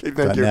 Net. Okay,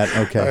 thank you. .net,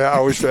 okay. I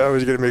always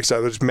get it mixed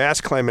up. It's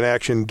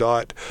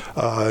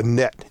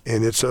massclimateaction.net,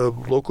 and it's a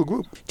local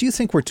group. Do you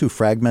think we're too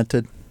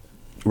fragmented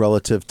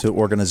relative to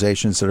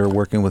organizations that are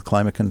working with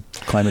climate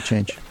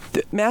change?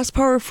 The Mass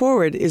Power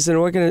Forward is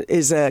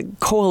a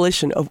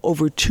coalition of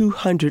over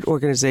 200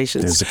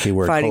 organizations. There's the key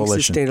word, fighting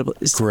coalition.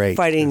 Great.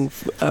 Fighting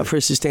for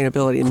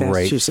sustainability in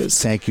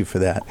Massachusetts. Thank you for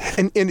that.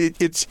 And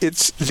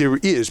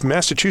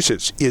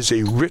Massachusetts is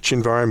a rich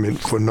environment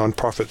for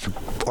nonprofits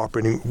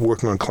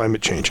working on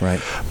climate change.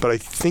 Right. But I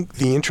think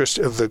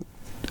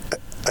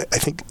I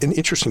think an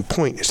interesting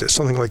point is that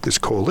something like this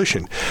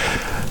coalition,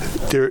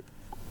 there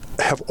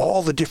have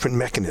all the different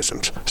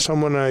mechanisms.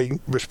 Someone I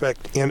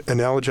respect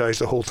analogized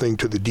the whole thing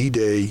to the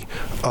D-Day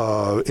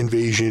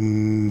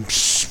invasion,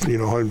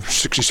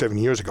 67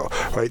 years ago,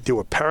 right? There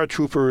were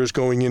paratroopers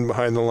going in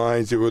behind the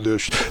lines. There were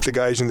the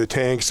guys in the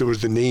tanks. There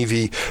was the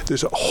Navy.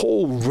 There's a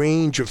whole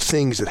range of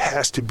things that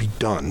has to be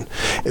done.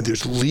 And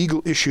there's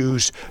legal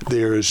issues.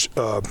 There's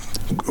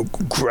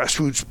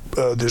grassroots.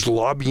 There's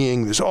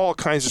lobbying. There's all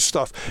kinds of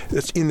stuff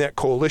that's in that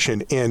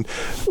coalition. And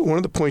one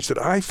of the points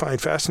that I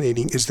find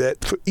fascinating is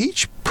that for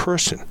each person,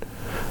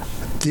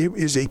 there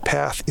is a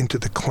path into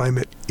the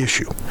climate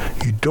issue.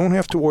 You don't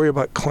have to worry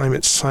about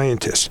climate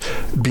scientists.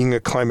 Being a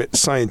climate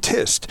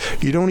scientist,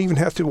 you don't even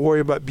have to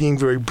worry about being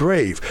very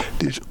brave.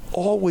 There's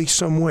always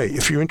some way.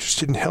 If you're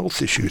interested in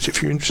health issues,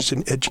 if you're interested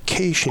in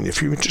education,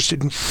 if you're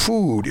interested in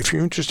food, if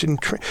you're interested in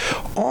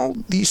all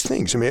these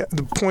things. I mean,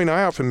 the point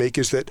I often make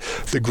is that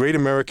the great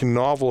American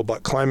novel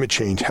about climate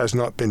change has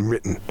not been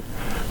written.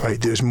 Right?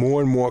 There's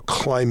more and more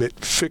climate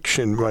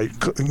fiction, right?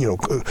 They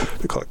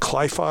call it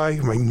cli-fi,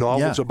 right?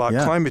 Novels about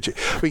climate change.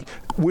 I mean,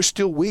 we're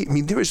still waiting. I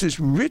mean, there is this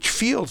rich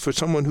field for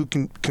someone who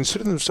can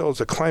consider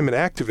themselves a climate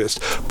activist,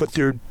 but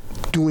they're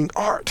doing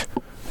art.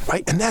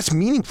 Right? And that's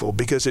meaningful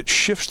because it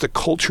shifts the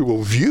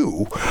cultural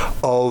view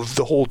of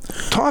the whole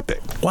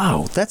topic.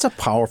 Wow, that's a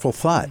powerful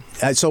thought.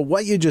 So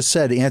what you just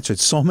said answered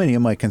so many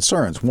of my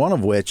concerns, one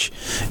of which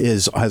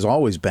has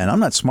always been, I'm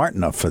not smart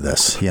enough for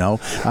this.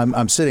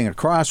 I'm sitting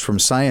across from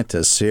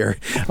scientists here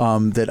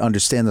that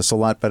understand this a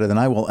lot better than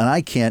I will, and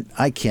I can't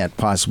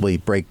possibly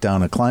break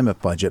down a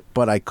climate budget,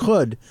 but I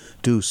could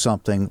do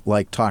something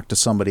like talk to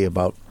somebody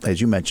about,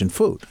 as you mentioned,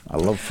 food. I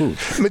love food.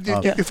 But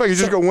if I could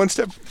just go one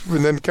step,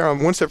 and then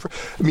Caroline, one step.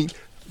 I mean,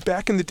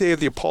 back in the day of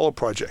the Apollo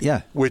project,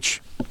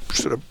 which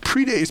sort of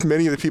predates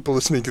many of the people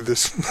listening to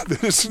this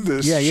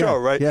show,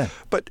 right? Yeah.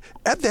 But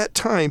at that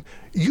time,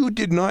 you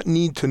did not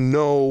need to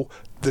know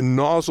the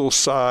nozzle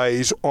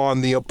size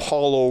on the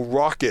Apollo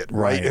rocket,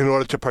 right, in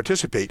order to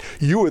participate.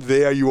 You were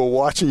there, you were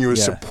watching, you were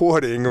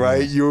supporting,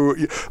 right?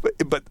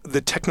 But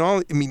the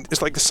technology, I mean,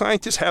 it's like the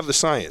scientists have the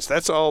science.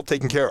 That's all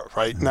taken care of,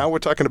 right? Now we're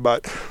talking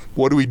about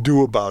what do we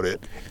do about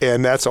it,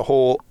 and that's a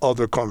whole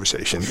other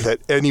conversation that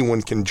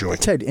anyone can join.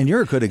 Ted, and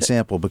you're a good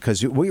example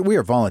because we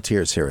are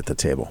volunteers here at the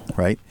table,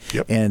 right?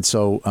 Yep. And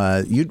so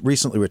you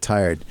recently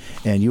retired,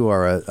 and you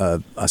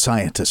are a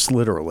scientist,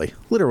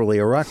 literally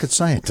a rocket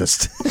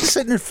scientist,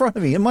 sitting in front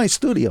of me in my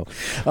studio.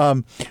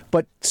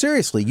 But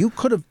seriously, you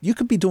could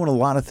be doing a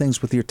lot of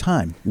things with your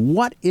time.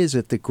 What is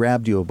it that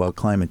grabbed you about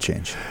climate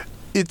change?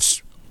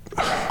 It's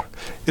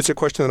a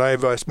question that I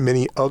have asked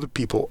many other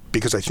people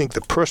because I think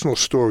the personal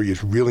story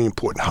is really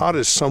important. How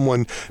does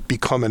someone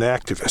become an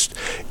activist?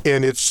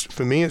 And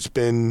for me, it's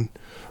been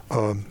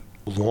a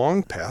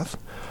long path.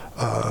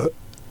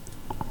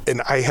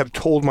 And I have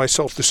told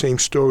myself the same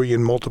story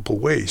in multiple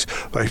ways.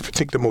 I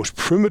think the most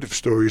primitive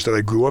story is that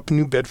I grew up in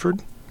New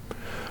Bedford.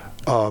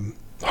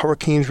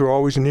 Hurricanes were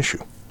always an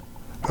issue,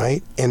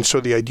 right? And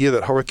so the idea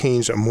that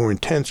hurricanes are more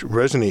intense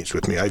resonates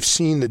with me. I've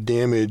seen the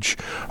damage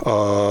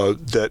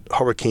that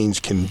hurricanes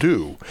can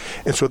do.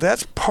 And so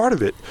that's part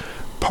of it.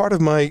 Part of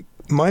my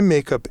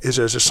makeup is,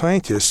 as a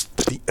scientist,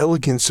 the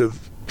elegance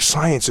of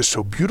science is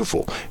so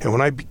beautiful. And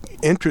when I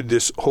entered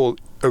this whole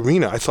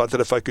arena, I thought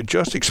that if I could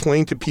just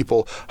explain to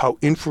people how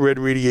infrared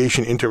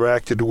radiation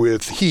interacted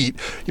with heat,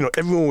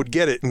 everyone would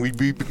get it and we'd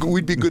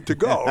be good to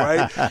go,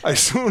 right? I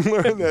soon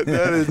learned that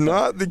is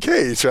not the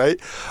case, right?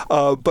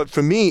 But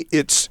for me,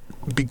 it's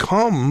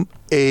become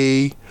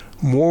a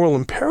moral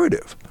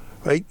imperative,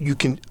 right?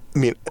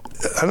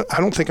 I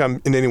don't think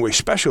I'm in any way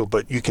special,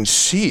 but you can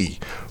see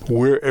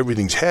where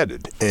everything's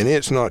headed, and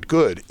it's not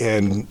good.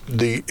 And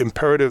the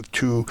imperative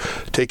to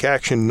take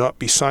action, not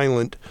be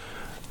silent.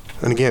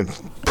 And again,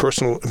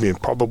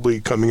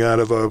 probably coming out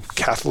of a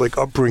Catholic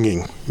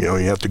upbringing, you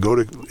have to go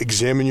to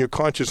examine your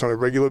conscience on a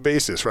regular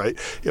basis, right?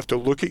 You have to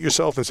look at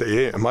yourself and say,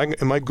 hey,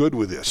 am I good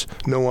with this?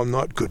 No, I'm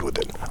not good with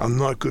it. I'm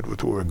not good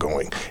with where we're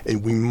going.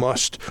 And we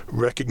must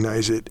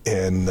recognize it.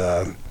 And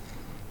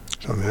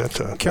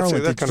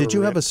Caroline, did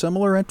you have a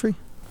similar entry?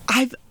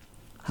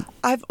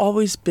 I've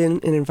always been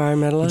an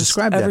environmentalist.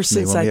 Describe that to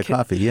me when we had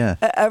coffee, yeah.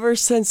 Ever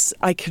since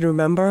I can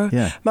remember.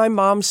 Yeah. My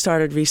mom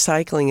started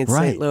recycling in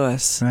St.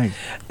 Louis. Right.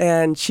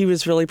 And she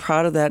was really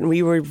proud of that. And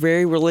we were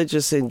very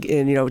religious in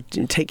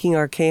taking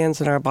our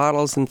cans and our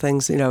bottles and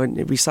things, and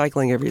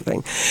recycling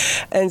everything.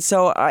 And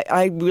so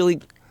I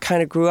really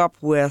kind of grew up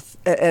with,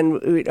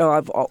 and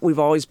we've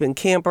always been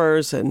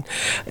campers and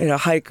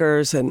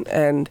hikers,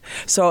 and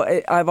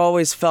so I've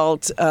always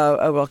felt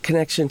a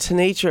connection to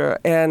nature.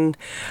 And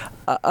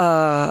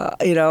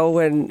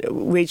when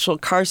Rachel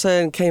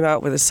Carson came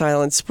out with A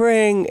Silent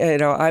Spring,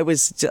 I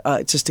was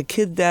just a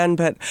kid then,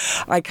 but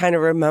I kind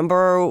of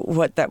remember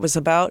what that was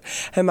about.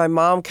 And my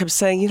mom kept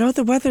saying,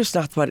 the weather's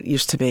not what it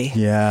used to be.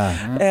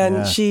 Yeah.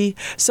 And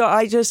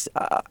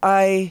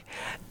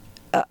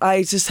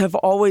I just have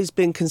always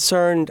been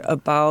concerned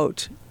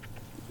about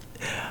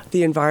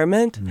the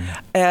environment,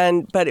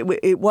 but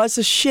it was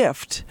a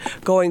shift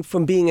going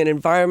from being an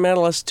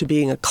environmentalist to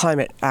being a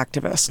climate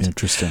activist.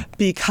 Interesting.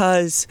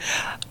 Because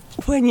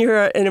when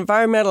you're an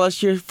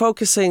environmentalist, you're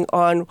focusing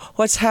on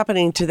what's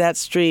happening to that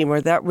stream or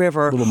that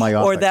river, a little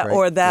myopic,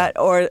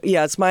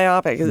 it's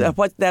myopic.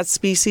 What that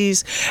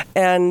species,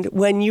 and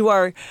when you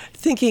are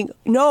thinking,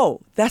 no,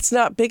 that's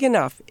not big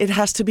enough. It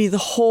has to be the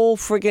whole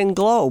friggin'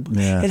 globe.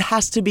 Yeah. It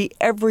has to be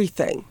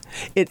everything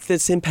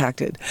that's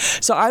impacted.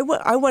 So I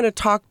want to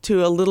talk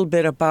to a little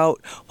bit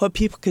about what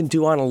people can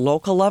do on a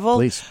local level.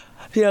 Please.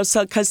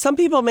 Because some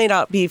people may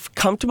not be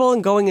comfortable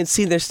in going and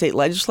see their state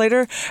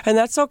legislator, and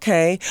that's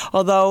okay,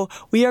 although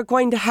we are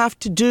going to have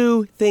to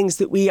do things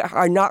that we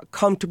are not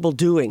comfortable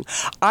doing.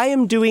 I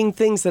am doing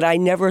things that I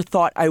never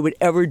thought I would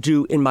ever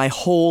do in my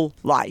whole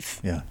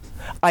life. Yeah.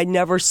 I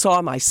never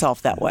saw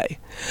myself that way.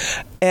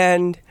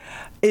 And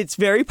it's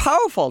very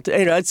powerful.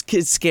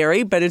 It's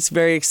scary, but it's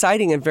very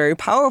exciting and very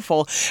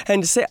powerful.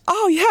 And to say,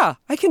 oh, yeah,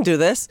 I can do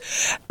this.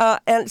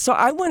 And so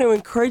I want to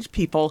encourage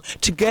people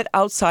to get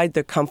outside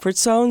their comfort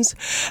zones.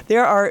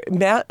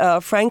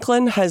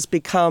 Franklin has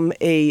become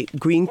a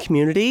green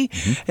community.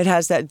 Mm-hmm. It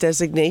has that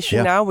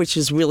designation now, which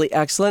is really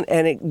excellent.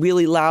 And it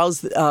really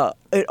allows...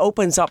 it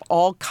opens up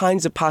all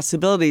kinds of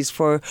possibilities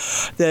for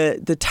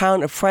the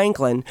town of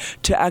Franklin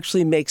to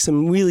actually make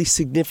some really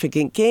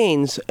significant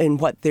gains in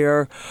what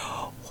they're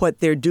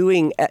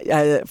doing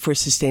for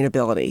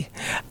sustainability.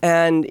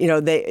 And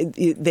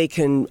they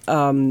can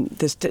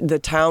the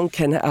town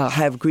can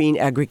have green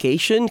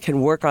aggregation,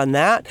 can work on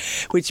that,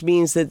 which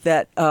means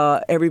that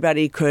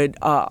everybody could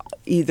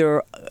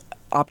either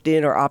opt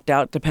in or opt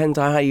out, depends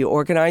on how you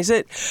organize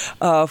it,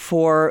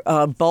 for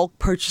bulk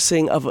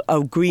purchasing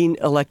of green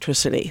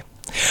electricity.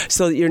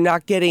 So that you're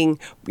not getting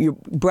your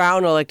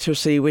brown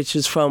electricity, which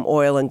is from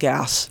oil and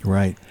gas.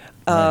 Right.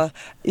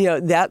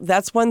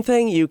 That's one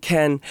thing. You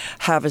can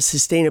have a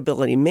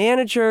sustainability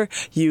manager.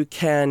 You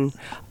can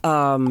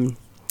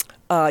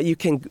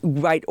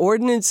write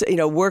ordinance.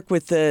 Work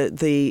with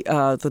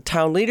the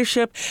town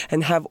leadership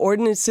and have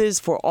ordinances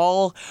for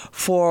all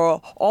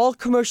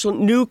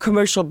new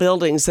commercial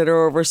buildings that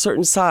are over a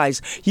certain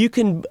size. You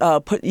can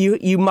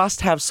you must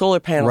have solar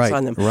panels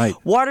on them. Right.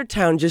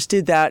 Watertown just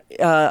did that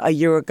a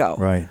year ago.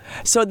 Right.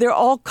 So there are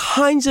all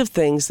kinds of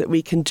things that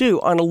we can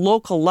do on a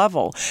local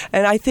level,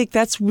 and I think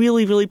that's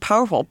really, really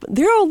powerful.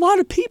 There are a lot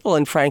of people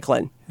in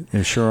Franklin.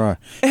 There sure are.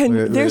 And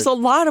there's a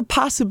lot of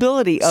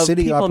possibility of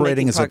city people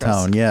operating as progress.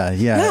 a town.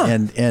 Yeah.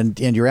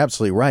 And you're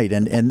absolutely right.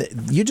 And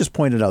you just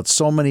pointed out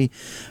so many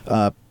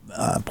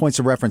points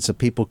of reference that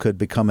people could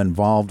become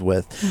involved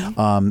with.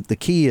 Mm-hmm. The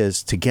key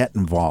is to get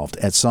involved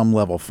at some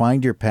level.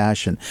 Find your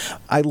passion.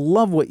 I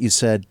love what you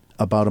said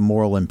about a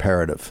moral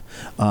imperative,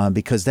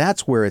 because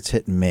that's where it's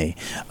hitting me.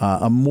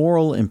 A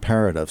moral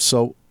imperative.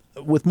 So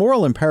with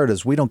moral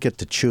imperatives, we don't get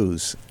to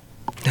choose.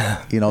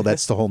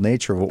 That's the whole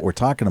nature of what we're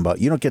talking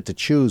about. You don't get to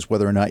choose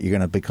whether or not you're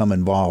going to become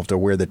involved or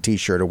wear the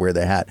T-shirt or wear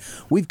the hat.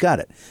 We've got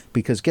it.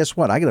 Because guess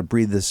what? I got to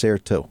breathe this air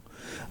too.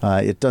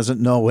 It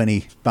doesn't know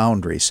any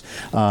boundaries.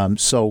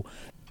 So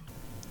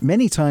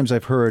many times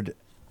I've heard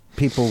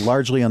people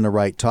largely on the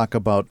right talk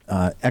about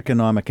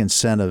economic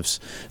incentives,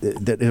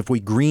 that if we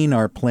green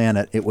our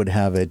planet, it would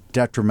have a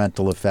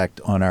detrimental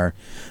effect on our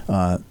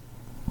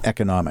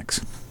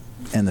economics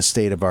and the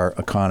state of our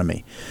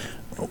economy.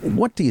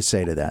 What do you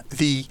say to that?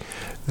 This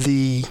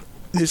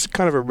is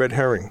kind of a red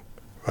herring,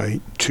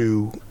 right?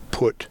 To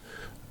put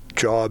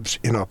jobs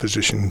in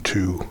opposition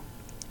to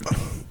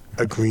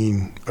a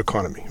green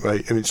economy,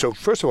 right? I mean, so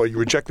first of all, you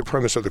reject the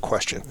premise of the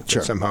question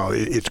that somehow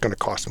it's going to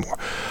cost more,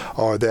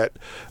 or that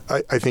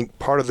I think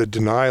part of the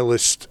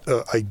denialist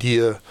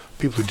idea,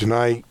 people who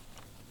deny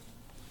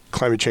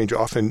climate change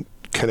often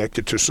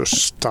connected to sort of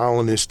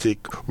Stalinistic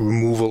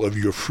removal of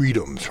your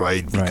freedoms,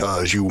 right?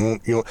 Because you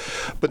won't,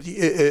 But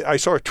I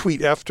saw a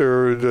tweet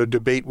after the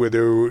debate where they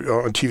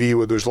were on TV,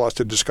 where there was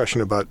lots of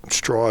discussion about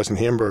straws and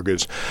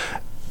hamburgers.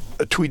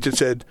 A tweet that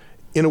said,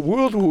 "In a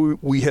world where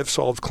we have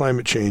solved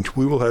climate change,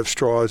 we will have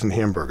straws and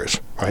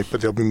hamburgers, right?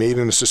 But they'll be made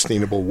in a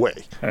sustainable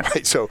way,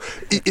 right?" So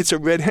it's a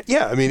red,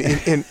 I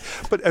mean,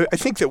 but I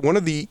think that one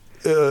of the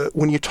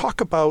when you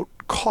talk about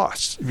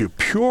costs,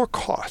 pure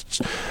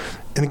costs,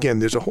 and again,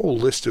 there's a whole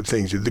list of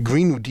things. The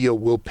Green New Deal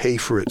will pay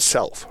for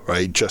itself,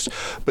 right?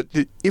 But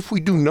if we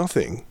do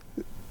nothing,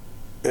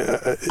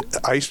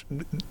 I've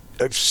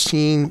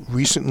seen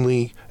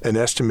recently an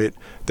estimate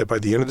that by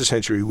the end of the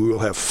century, we will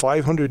have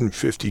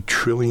 $550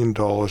 trillion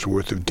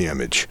worth of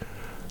damage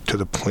to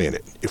the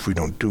planet if we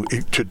don't do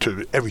it,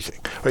 to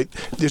everything, right?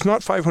 There's not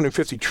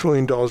 $550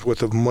 trillion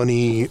worth of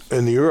money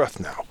in the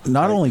earth now.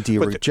 Not right? only do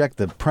you reject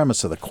the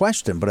premise of the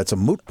question, but it's a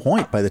moot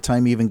point by the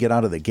time you even get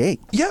out of the gate.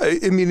 Yeah,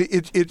 I mean,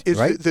 it's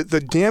right? the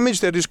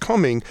damage that is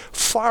coming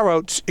far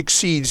out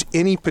exceeds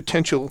any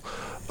potential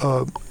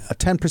a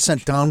 10%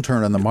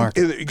 downturn in the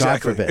market. Exactly.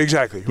 God forbid.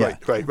 Exactly. Yeah.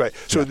 Right.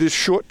 So this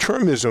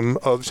short-termism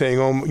of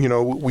saying,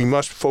 we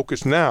must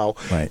focus now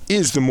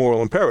is the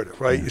moral imperative,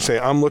 right? Yeah. You say,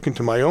 I'm looking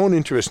to my own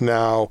interest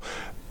now.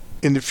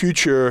 In the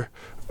future,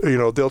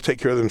 they'll take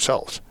care of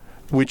themselves,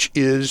 which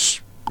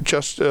is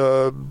just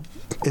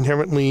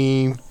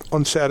inherently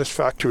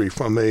unsatisfactory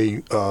from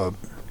a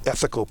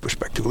ethical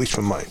perspective, at least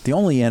from mine. The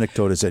only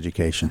antidote is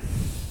education.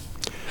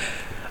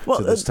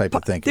 To this type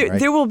of thinking, right?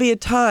 There will be a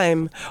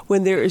time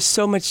when there is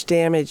so much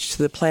damage to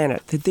the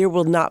planet that there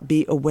will not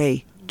be a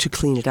way to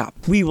clean it up.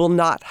 We will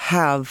not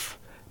have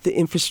the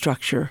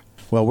infrastructure.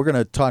 Well, we're going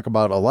to talk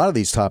about a lot of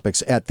these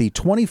topics at the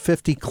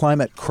 2050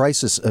 Climate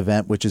Crisis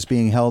event, which is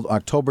being held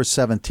October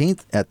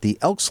 17th at the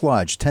Elks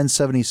Lodge,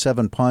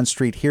 1077 Pond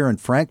Street here in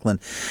Franklin.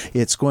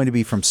 It's going to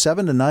be from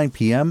 7 to 9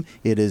 p.m.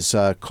 It is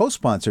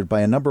co-sponsored by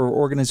a number of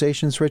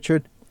organizations,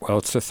 Richard. Well,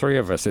 it's the three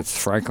of us. It's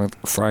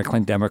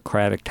Franklin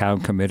Democratic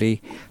Town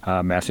Committee,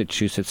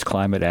 Massachusetts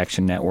Climate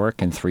Action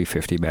Network, and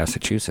 350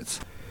 Massachusetts.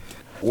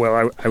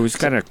 Well, I was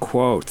going to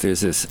quote.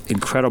 There's this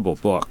incredible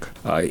book.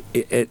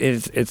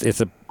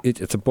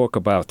 It's a book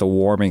about the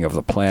warming of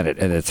the planet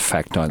and its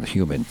effect on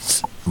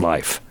humans'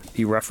 life.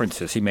 He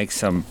makes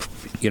some,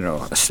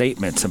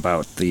 statements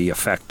about the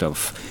effect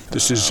of...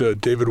 This is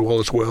David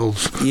Wallace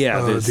Wells,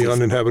 The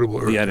Uninhabitable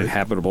Earth. The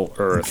Uninhabitable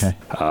Earth. Okay.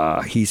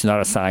 He's not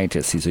a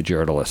scientist, he's a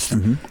journalist.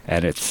 Mm-hmm.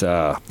 And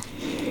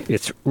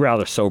it's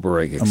rather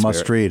sobering. A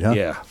must read, huh?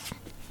 Yeah.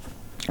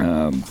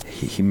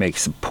 He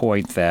makes a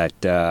point that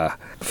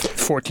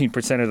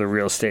 14% of the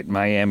real estate in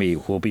Miami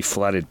will be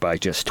flooded by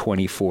just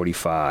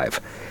 2045.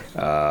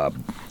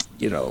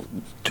 $1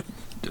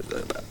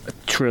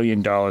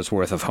 trillion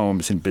worth of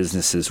homes and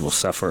businesses will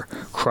suffer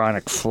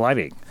chronic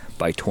flooding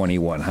by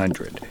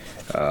 2100.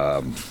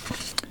 But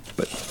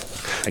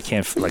I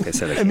can't, like I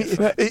said,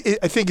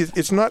 I think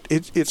it's not.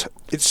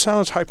 It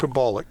sounds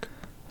hyperbolic,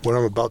 what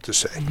I'm about to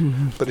say,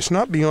 but it's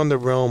not beyond the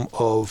realm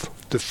of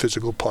the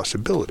physical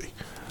possibility.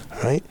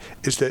 Right?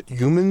 Is that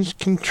humans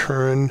can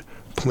turn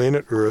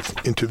planet Earth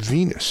into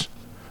Venus,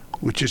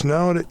 which is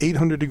now at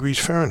 800 degrees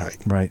Fahrenheit.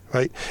 Right.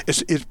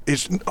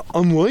 It's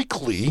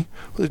unlikely.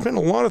 There's been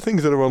a lot of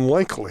things that are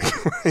unlikely,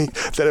 right,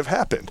 that have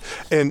happened.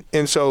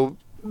 And so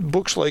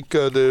books like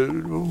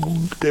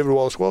the David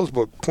Wallace Wells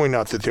book point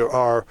out that there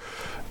are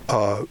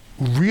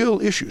real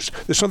issues.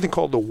 There's something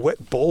called the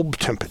wet bulb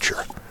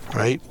temperature,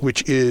 right,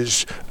 which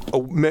is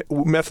a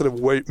method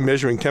of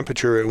measuring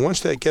temperature. And once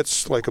that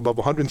gets like above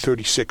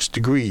 136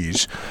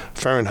 degrees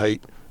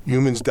Fahrenheit,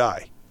 humans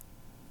die.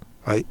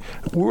 Right,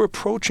 we're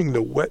approaching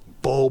the wet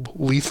bulb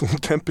lethal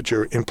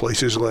temperature in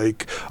places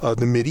like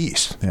the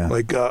Mideast,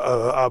 like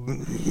Abu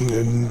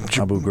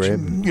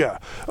Ghraib. Yeah,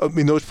 I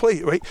mean those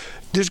places. Right,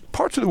 there's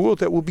parts of the world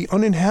that will be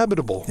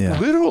uninhabitable,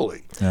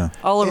 literally. Yeah.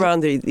 All around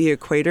the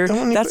equator.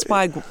 That's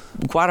why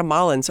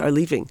Guatemalans are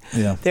leaving.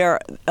 Yeah.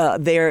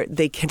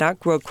 They cannot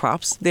grow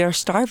crops. They are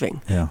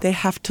starving. Yeah. They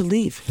have to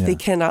leave. Yeah. They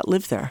cannot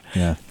live there.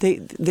 Yeah.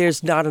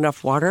 There's not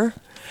enough water.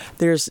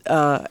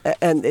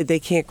 And they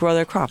can't grow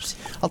their crops.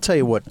 I'll tell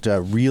you what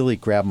really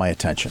grabbed my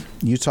attention.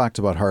 You talked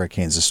about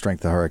hurricanes, the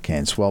strength of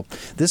hurricanes. Well,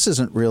 this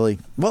isn't really,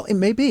 it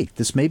may be.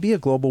 This may be a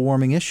global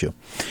warming issue.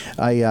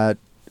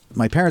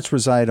 My parents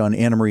reside on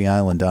Anna Marie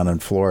Island down in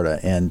Florida,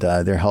 and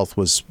their health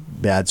was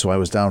bad, so I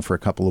was down for a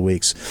couple of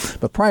weeks.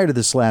 But prior to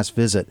this last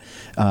visit,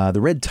 the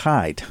red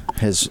tide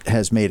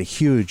has made a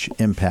huge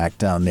impact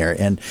down there.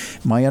 And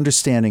my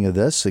understanding of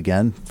this,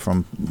 again,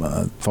 from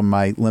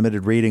my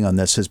limited reading on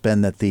this, has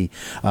been that the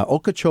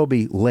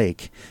Okeechobee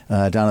Lake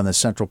down in the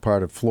central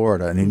part of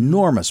Florida, an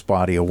enormous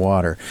body of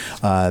water,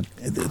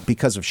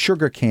 because of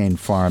sugarcane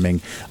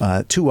farming,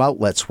 two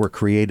outlets were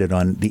created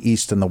on the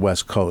east and the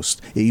west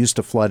coast. It used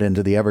to flood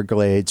into the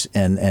Everglades,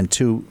 and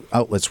two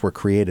outlets were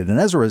created. And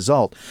as a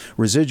result,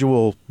 residual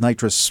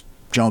nitrous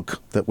junk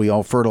that we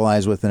all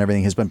fertilize with and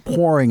everything has been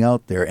pouring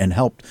out there and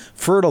helped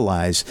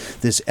fertilize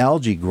this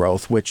algae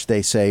growth, which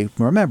they say,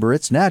 remember,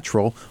 it's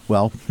natural.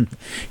 Well,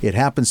 it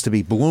happens to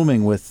be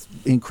blooming with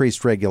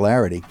increased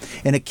regularity,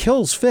 and it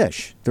kills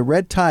fish. The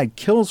red tide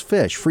kills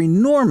fish for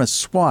enormous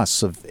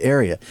swaths of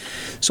area.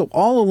 So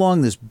all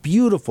along this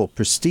beautiful,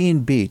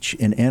 pristine beach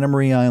in Anna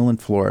Marie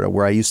Island, Florida,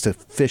 where I used to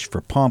fish for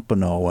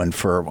pompano and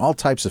for all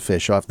types of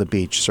fish off the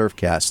beach, surf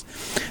cast,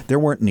 there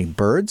weren't any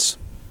birds.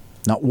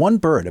 Not one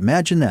bird.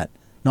 Imagine that.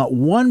 Not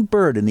one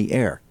bird in the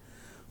air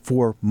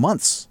for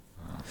months.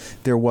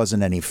 There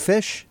wasn't any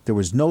fish. There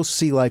was no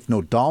sea life,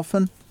 no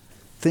dolphin.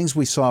 Things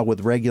we saw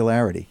with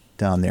regularity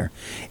down there.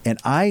 And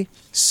I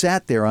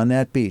sat there on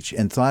that beach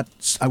and thought,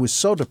 I was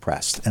so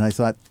depressed. And I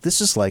thought,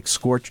 this is like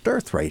scorched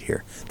earth right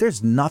here.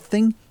 There's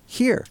nothing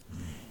here.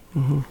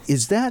 Mm-hmm.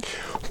 Is that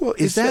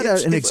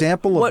an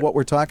example of what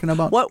we're talking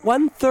about? What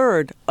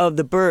 1/3 of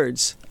the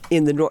birds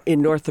in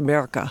North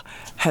America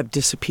have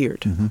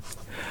disappeared. Mm-hmm.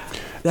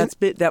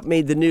 That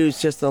made the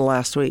news just in the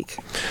last week.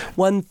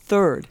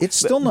 1/3. It's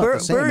still not the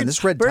same. And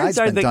this red tide's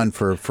been done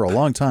for a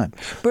long time.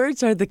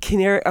 Birds are the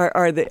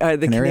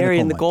canary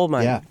in the coal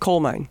mine. Yeah. Coal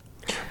mine.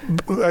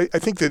 I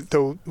think that,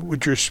 though,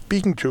 what you're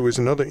speaking to is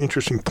another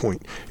interesting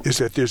point, is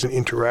that there's an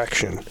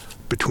interaction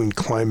between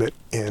climate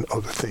and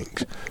other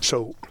things.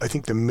 So I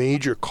think the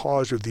major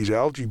cause of these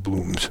algae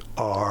blooms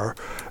are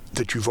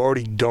that you've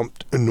already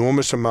dumped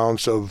enormous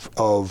amounts of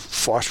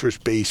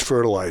phosphorus-based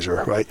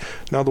fertilizer, right?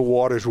 Now the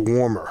water's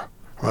warmer,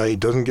 right? It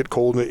doesn't get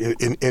cold,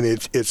 and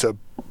it's a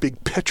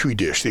big petri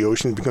dish. The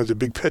ocean becomes a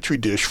big petri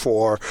dish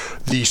for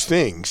these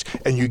things,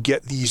 and you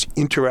get these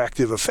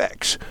interactive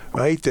effects,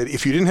 right? That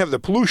if you didn't have the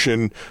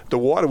pollution, the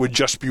water would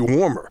just be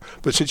warmer.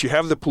 But since you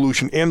have the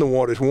pollution and the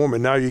water is warmer,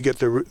 now you get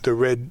the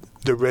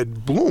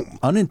red bloom.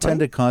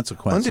 Unintended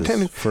consequences.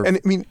 Unintended, and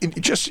I mean,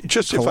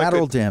 just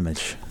collateral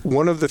damage.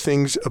 One of the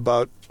things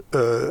about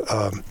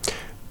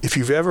if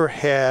you've ever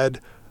had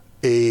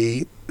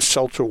a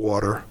seltzer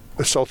water,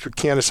 a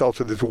can of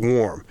seltzer that's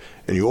warm,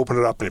 and you open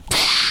it up and it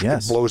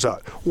blows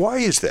out. Why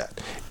is that?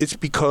 It's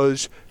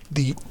because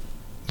the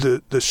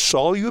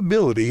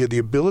solubility, the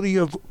ability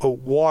of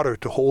water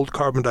to hold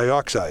carbon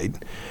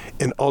dioxide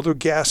and other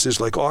gases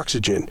like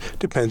oxygen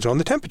depends on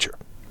the temperature.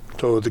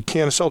 So the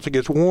can of seltzer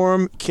gets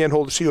warm, can't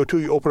hold the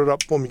CO2, you open it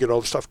up, boom, you get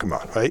all the stuff come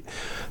out, right?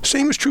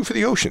 Same is true for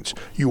the oceans.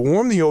 You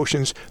warm the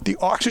oceans, the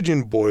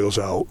oxygen boils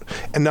out,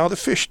 and now the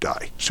fish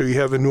die. So you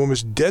have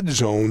enormous dead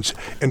zones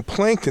and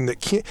plankton that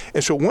can't.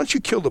 And so once you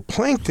kill the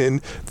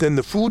plankton, then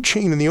the food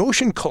chain in the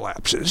ocean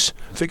collapses.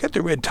 Forget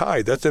the red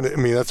tide. That's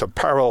a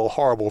parallel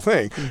horrible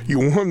thing. Mm-hmm. You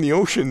warm the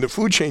ocean, the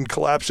food chain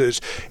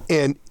collapses,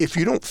 and if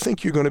you don't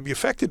think you're going to be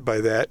affected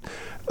by that,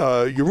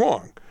 you're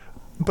wrong.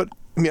 But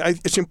I mean,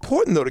 it's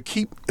important, though, to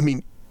keep. I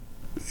mean,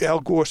 Al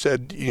Gore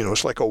said,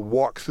 it's like a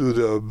walk through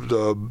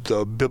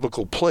the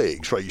biblical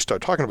plagues, right? You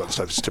start talking about this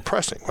stuff, it's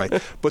depressing,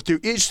 right? But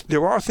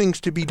there are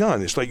things to be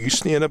done. It's like you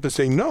stand up and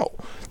say, no,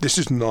 this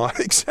is not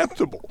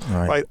acceptable,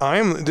 right?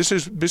 This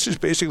is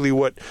basically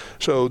what.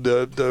 So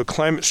the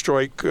climate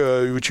strike,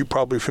 which you're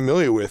probably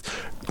familiar with,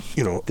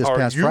 this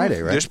past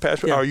Friday,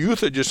 right? Our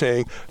youth are just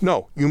saying,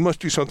 no, you must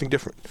do something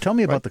different. Tell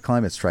me about the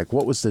climate strike.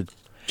 What was the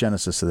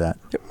genesis of that?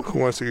 Who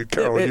wants to get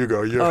Carol? You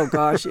go. Oh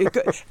gosh,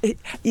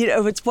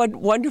 what's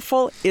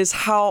wonderful is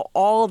how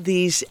all of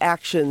these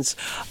actions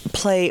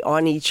play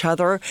on each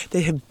other.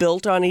 They have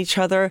built on each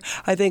other.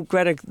 I think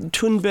Greta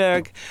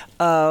Thunberg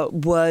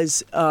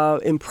was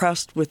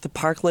impressed with the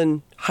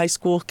Parkland high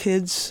school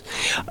kids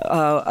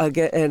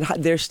and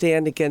their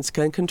stand against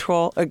gun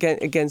control,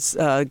 against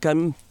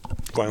gun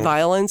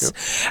violence.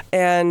 Yep.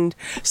 And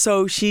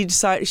so she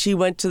decided, she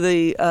went to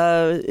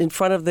in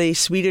front of the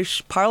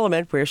Swedish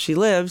parliament where she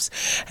lives,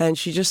 and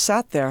she just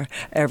sat there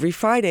every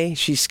Friday.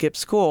 She skipped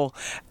school,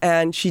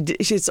 and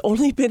it's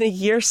only been a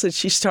year since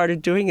she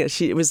started doing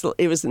it. It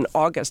was in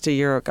August a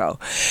year ago,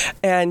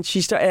 and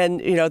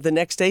the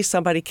next day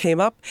somebody came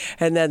up,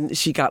 and then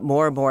she got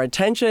more and more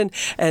attention,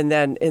 and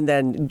then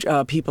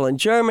people in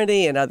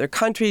Germany and other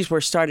countries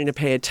were starting to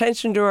pay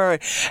attention to her.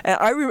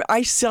 And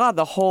I saw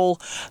the whole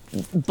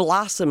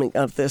blossoming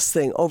of this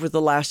thing over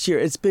the last year.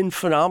 It's been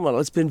phenomenal.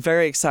 It's been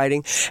very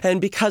exciting. And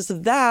because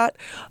of that,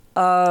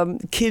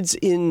 kids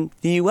in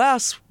the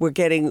U.S. were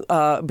getting,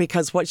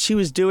 because what she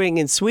was doing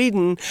in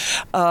Sweden,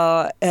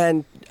 it's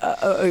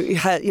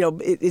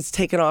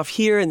taken off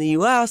here in the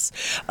U.S.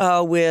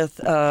 With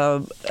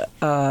 0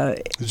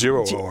 Hour.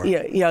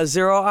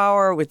 0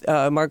 Hour with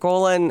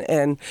Margolin,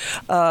 and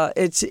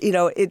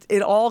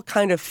it all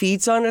kind of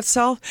feeds on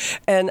itself.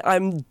 And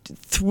I'm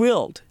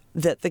thrilled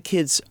that the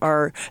kids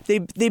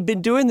they've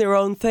been doing their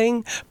own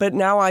thing, but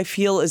now I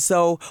feel as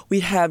though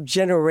we have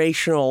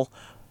generational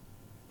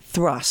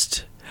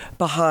thrust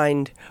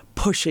behind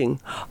pushing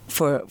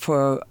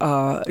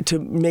to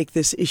make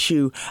this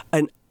issue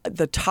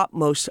the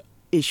topmost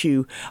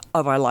issue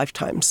of our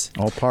lifetimes.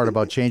 All part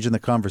about changing the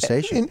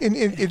conversation. And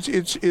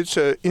it's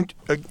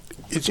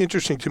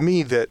interesting to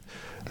me that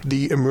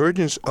the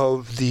emergence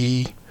of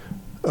the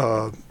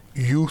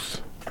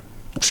youth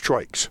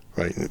strikes,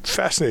 right?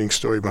 Fascinating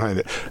story behind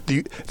it.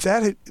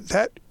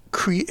 That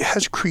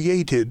has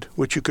created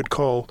what you could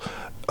call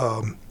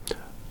a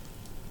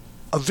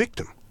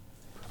victim.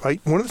 Right?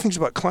 One of the things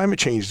about climate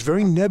change is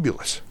very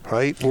nebulous,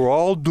 right? We're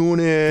all doing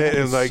it,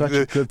 and like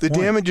the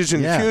damages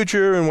in the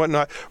future and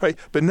whatnot, right?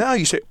 But now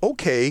you say,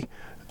 okay,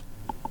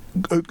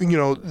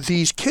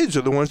 these kids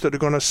are the ones that are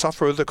going to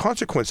suffer the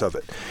consequence of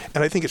it.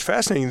 And I think it's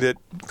fascinating that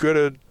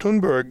Greta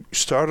Thunberg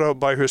started out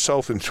by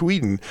herself in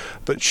Sweden,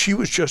 but she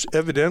was just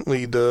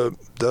evidently the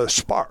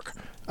spark.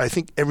 I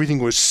think everything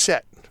was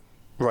set,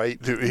 right?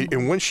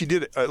 And when she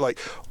did it,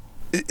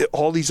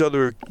 all these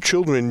other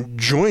children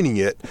joining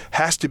it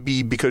has to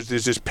be because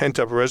there's this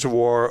pent-up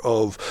reservoir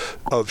of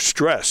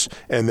stress,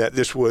 and that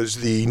this was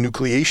the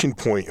nucleation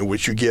point in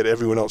which you get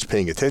everyone else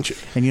paying attention.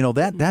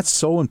 And that's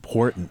so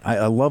important.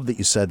 I love that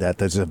you said that.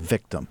 There's a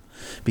victim.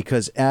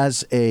 Because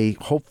as a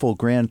hopeful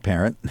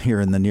grandparent here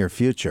in the near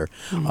future,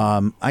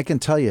 I can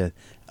tell you,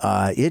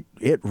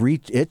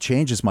 it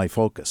changes my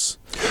focus.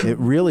 It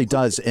really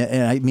does.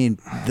 And I mean,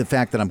 the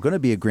fact that I'm going to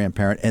be a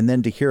grandparent, and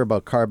then to hear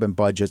about carbon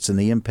budgets and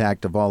the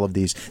impact of all of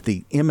these,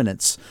 the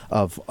imminence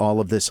of all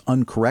of this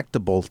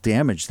uncorrectable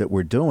damage that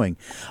we're doing,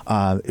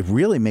 it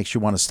really makes you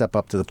want to step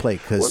up to the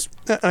plate. Because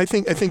I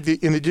think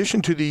in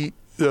addition to the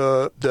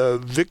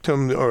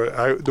victim,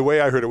 or the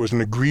way I heard it, was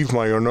an aggrieved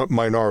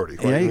minority.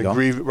 Right? Yeah, you go.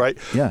 Aggrieved, right?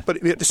 Yeah.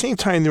 But at the same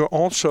time, there are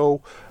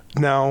also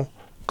now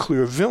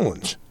clear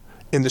villains,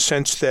 in the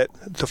sense that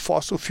the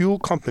fossil fuel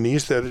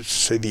companies, that is,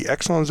 say, the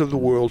Exxons of the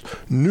world,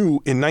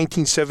 knew in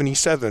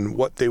 1977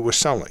 what they were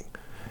selling.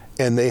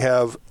 And they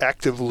have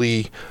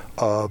actively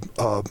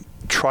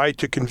tried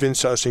to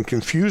convince us and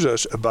confuse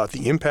us about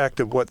the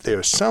impact of what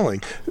they're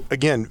selling.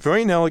 Again,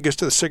 very analogous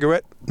to the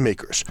cigarette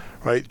makers,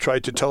 right?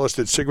 Tried to tell us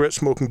that cigarette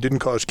smoking didn't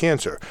cause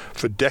cancer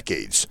for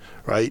decades,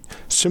 right?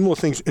 Similar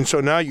things. And so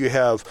now you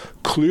have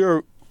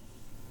clear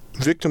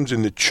victims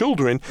in the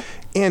children.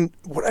 And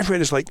what I've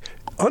read is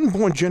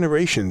unborn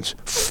generations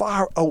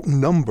far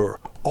outnumber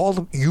all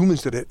the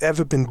humans that have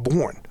ever been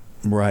born.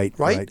 Right.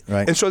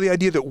 And so the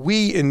idea that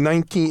we in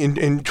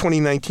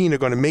 2019 are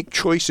going to make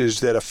choices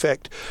that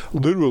affect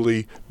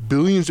literally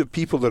billions of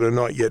people that are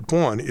not yet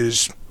born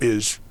is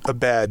a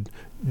bad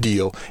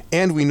deal.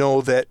 And we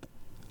know that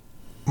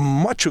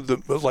much of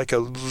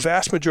a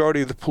vast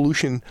majority of the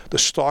pollution, the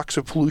stocks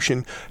of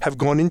pollution, have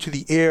gone into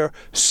the air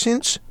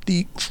since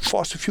the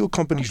fossil fuel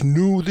companies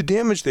knew the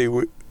damage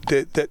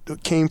that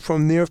came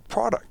from their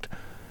product.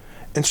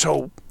 And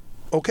so,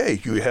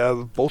 okay, you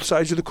have both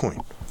sides of the coin.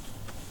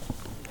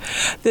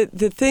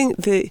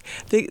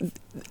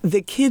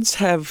 The kids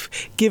have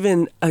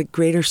given a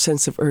greater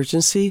sense of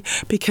urgency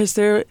because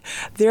their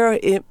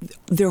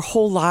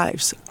whole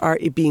lives are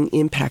being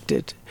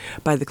impacted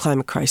by the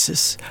climate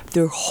crisis.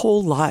 Their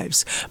whole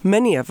lives.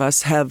 Many of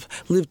us have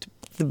lived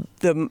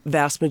the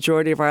vast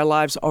majority of our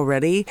lives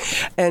already,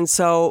 and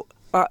so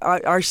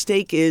our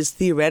stake is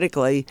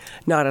theoretically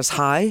not as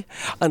high,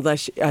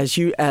 unless,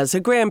 as a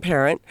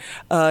grandparent,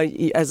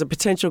 as a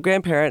potential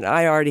grandparent,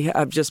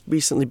 I've just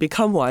recently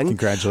become one.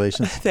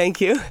 Congratulations! Thank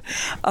you.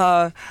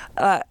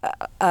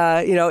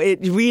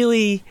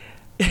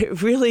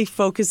 It really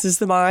focuses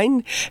the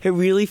mind. It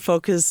really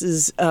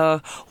focuses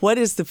what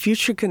is the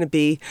future going to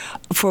be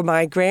for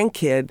my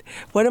grandkid?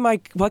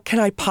 What can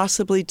I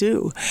possibly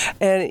do?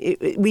 And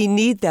we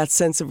need that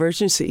sense of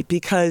urgency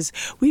because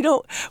we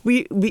don't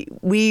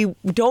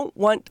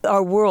want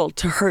our world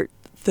to hurt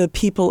the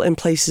people and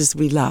places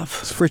we love.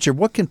 So Richard,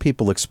 what can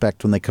people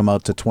expect when they come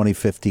out to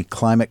 2050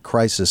 Climate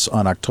Crisis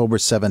on October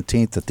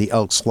 17th at the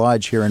Elks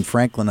Lodge here in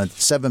Franklin at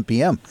 7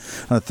 p.m.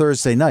 on a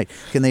Thursday night?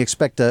 Can they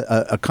expect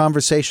a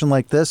conversation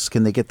like this?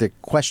 Can they get their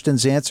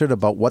questions answered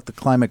about what the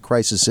climate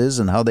crisis is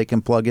and how they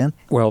can plug in?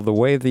 Well, the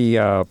way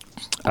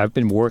I've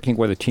been working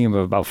with a team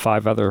of about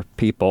 5 other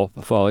people,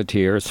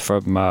 volunteers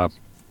from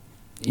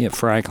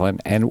Franklin,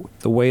 and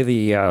the way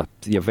the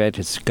event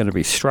is going to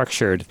be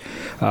structured,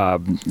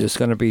 there's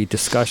going to be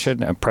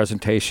discussion and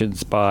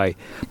presentations by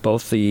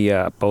both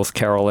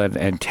Caroline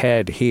and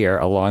Ted here,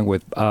 along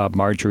with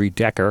Marjorie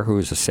Decker, who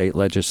is a state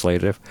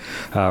legislative,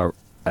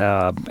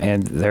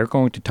 and they're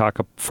going to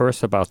talk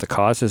first about the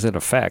causes and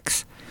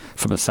effects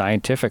from a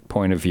scientific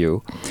point of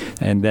view,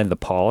 and then the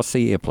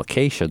policy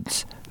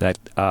implications that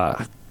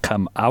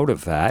come out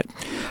of that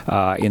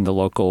in the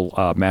local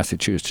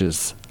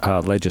Massachusetts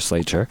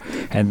legislature.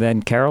 And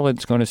then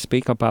Caroline's going to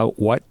speak about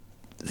what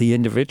the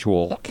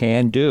individual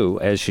can do,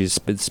 as she's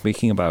been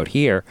speaking about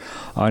here,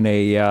 on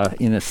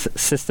in a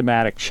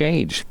systematic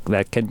change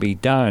that can be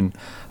done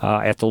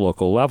at the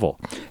local level.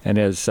 And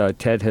as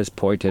Ted has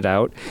pointed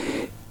out,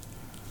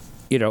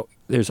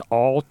 there's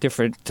all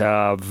different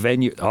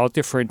avenues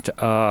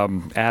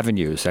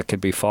that can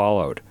be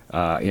followed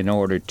in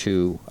order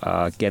to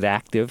get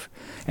active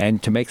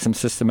and to make some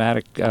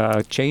systematic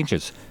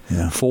changes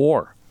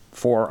for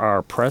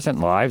our present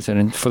lives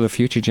and for the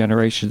future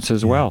generations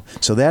as well.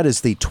 So that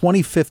is the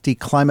 2050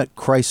 Climate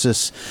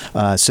Crisis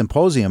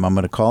Symposium, I'm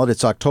going to call it.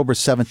 It's October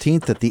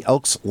 17th at the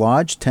Elks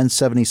Lodge,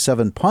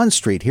 1077 Pond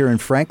Street here in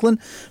Franklin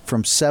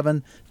from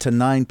 7 to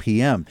 9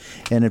 p.m.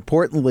 And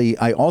importantly,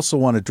 I also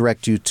want to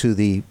direct you to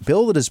the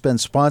bill that has been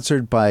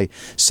sponsored by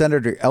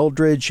Senator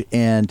Eldridge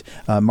and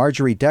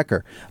Marjorie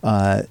Decker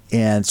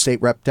and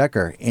State Rep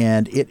Decker.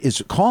 And it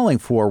is calling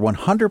for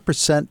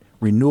 100%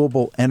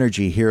 renewable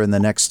energy here in the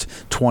next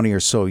 20 or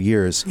so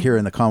years here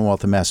in the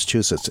Commonwealth of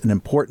Massachusetts. An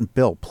important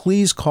bill.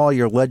 Please call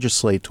your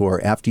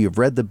legislator after you've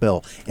read the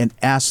bill and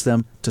ask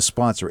them to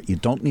sponsor it. You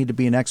don't need to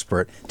be an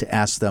expert to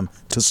ask them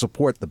to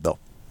support the bill.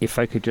 if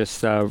I could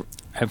just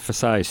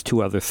emphasize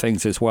two other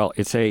things as well.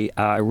 It's a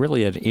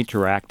really an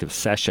interactive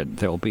session.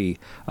 There'll be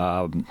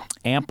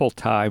ample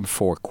time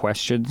for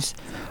questions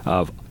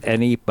of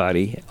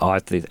anybody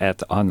on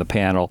the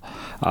panel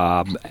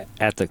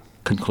at the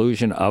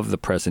conclusion of the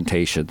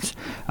presentations,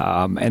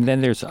 and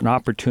then there's an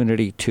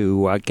opportunity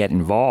to get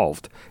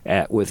involved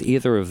with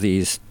either of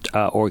these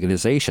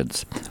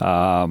organizations.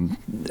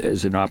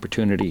 There's an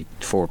opportunity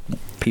for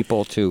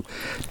people to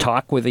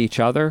talk with each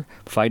other,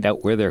 find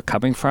out where they're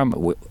coming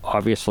from.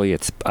 Obviously,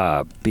 it's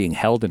being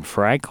held in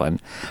Franklin,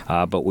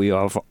 but we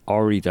have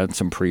already done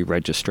some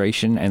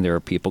pre-registration, and there are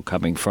people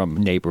coming from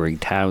neighboring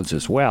towns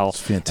as well.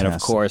 And of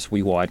course,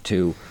 we want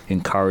to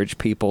encourage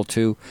people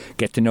to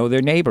get to know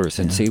their neighbors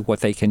and see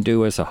what they can do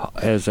as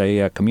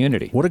a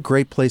community. What a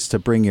great place to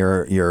bring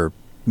your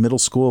middle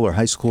school or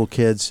high school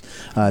kids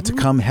to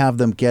come have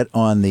them get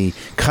on the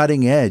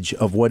cutting edge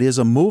of what is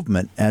a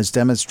movement, as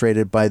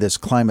demonstrated by this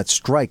climate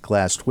strike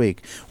last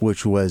week,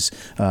 which was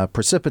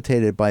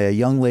precipitated by a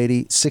young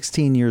lady,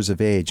 16 years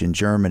of age, in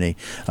Germany.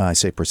 I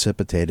say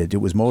precipitated. It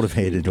was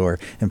motivated or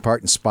in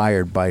part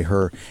inspired by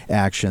her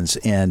actions.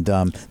 And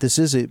this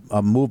is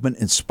a movement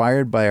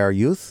inspired by our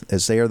youth,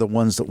 as they are the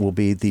ones that will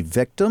be the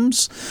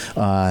victims.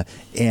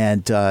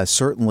 And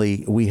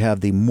certainly we have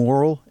the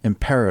moral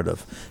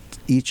imperative,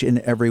 each and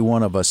every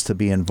one of us, to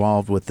be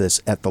involved with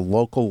this at the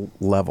local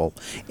level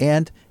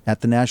and at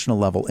the national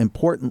level.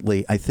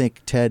 Importantly, I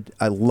think, Ted,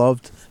 I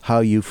loved how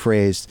you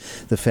phrased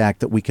the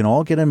fact that we can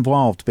all get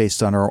involved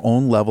based on our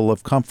own level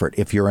of comfort.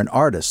 If you're an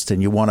artist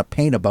and you want to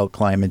paint about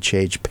climate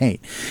change,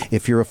 paint.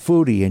 If you're a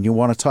foodie and you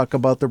want to talk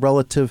about the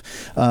relative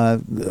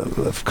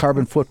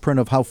carbon footprint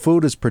of how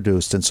food is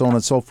produced and so on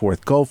and so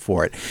forth, go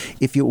for it.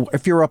 If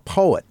you're a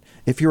poet,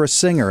 if you're a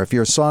singer, if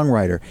you're a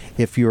songwriter,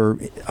 if you're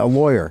a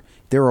lawyer,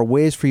 there are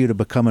ways for you to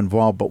become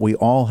involved, but we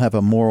all have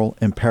a moral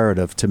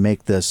imperative to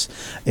make this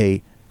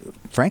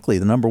frankly,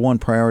 the number one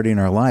priority in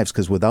our lives,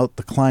 because without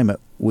the climate,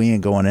 we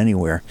ain't going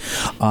anywhere.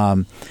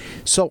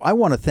 So I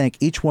want to thank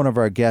each one of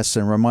our guests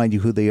and remind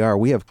you who they are.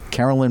 We have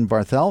Caroline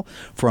Barthel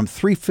from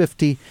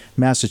 350,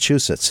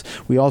 Massachusetts.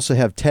 We also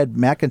have Ted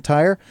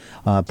McIntyre,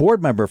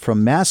 board member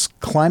from Mass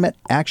Climate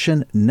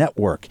Action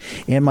Network,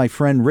 and my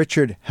friend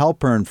Richard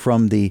Halpern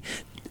from the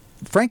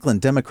Franklin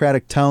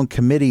Democratic Town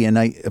Committee. And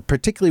I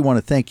particularly want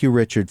to thank you,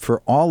 Richard,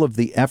 for all of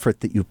the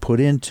effort that you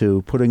put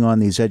into putting on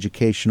these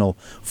educational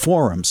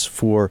forums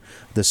for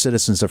the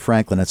citizens of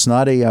Franklin. It's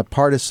not a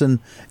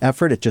partisan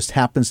effort. It just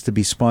happens to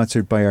be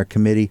sponsored by our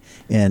committee,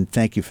 and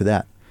thank you for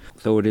that.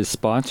 So it is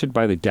sponsored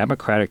by the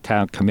Democratic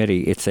Town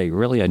Committee. It's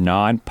really a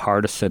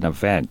nonpartisan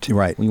event.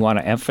 Right. We want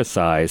to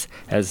emphasize,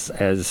 as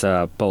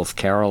both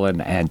Carolyn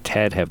and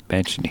Ted have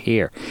mentioned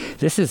here,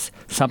 this is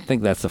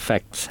something that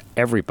affects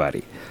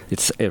everybody.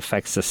 It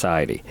affects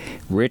society.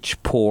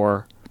 Rich,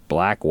 poor,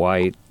 black,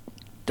 white,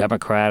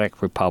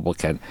 Democratic,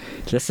 Republican.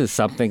 This is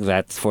something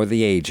that's for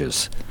the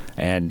ages.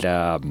 And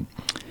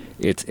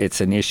it's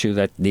an issue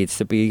that needs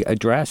to be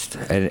addressed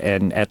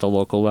and at the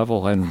local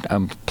level, and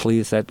I'm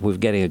pleased that we're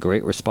getting a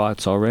great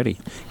response already.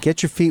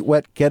 Get your feet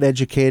wet, get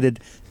educated.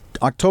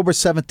 October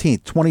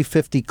 17th,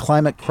 2050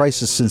 Climate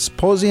Crisis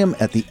Symposium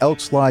at the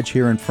Elks Lodge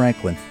here in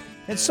Franklin.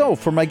 And so,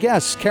 for my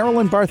guests,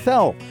 Caroline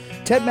Barthel,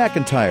 Ted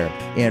McIntyre,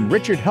 and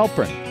Richard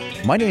Halpern,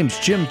 my name's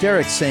Jim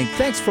Derick saying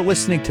thanks for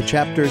listening to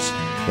Chapters,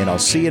 and I'll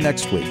see you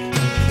next week.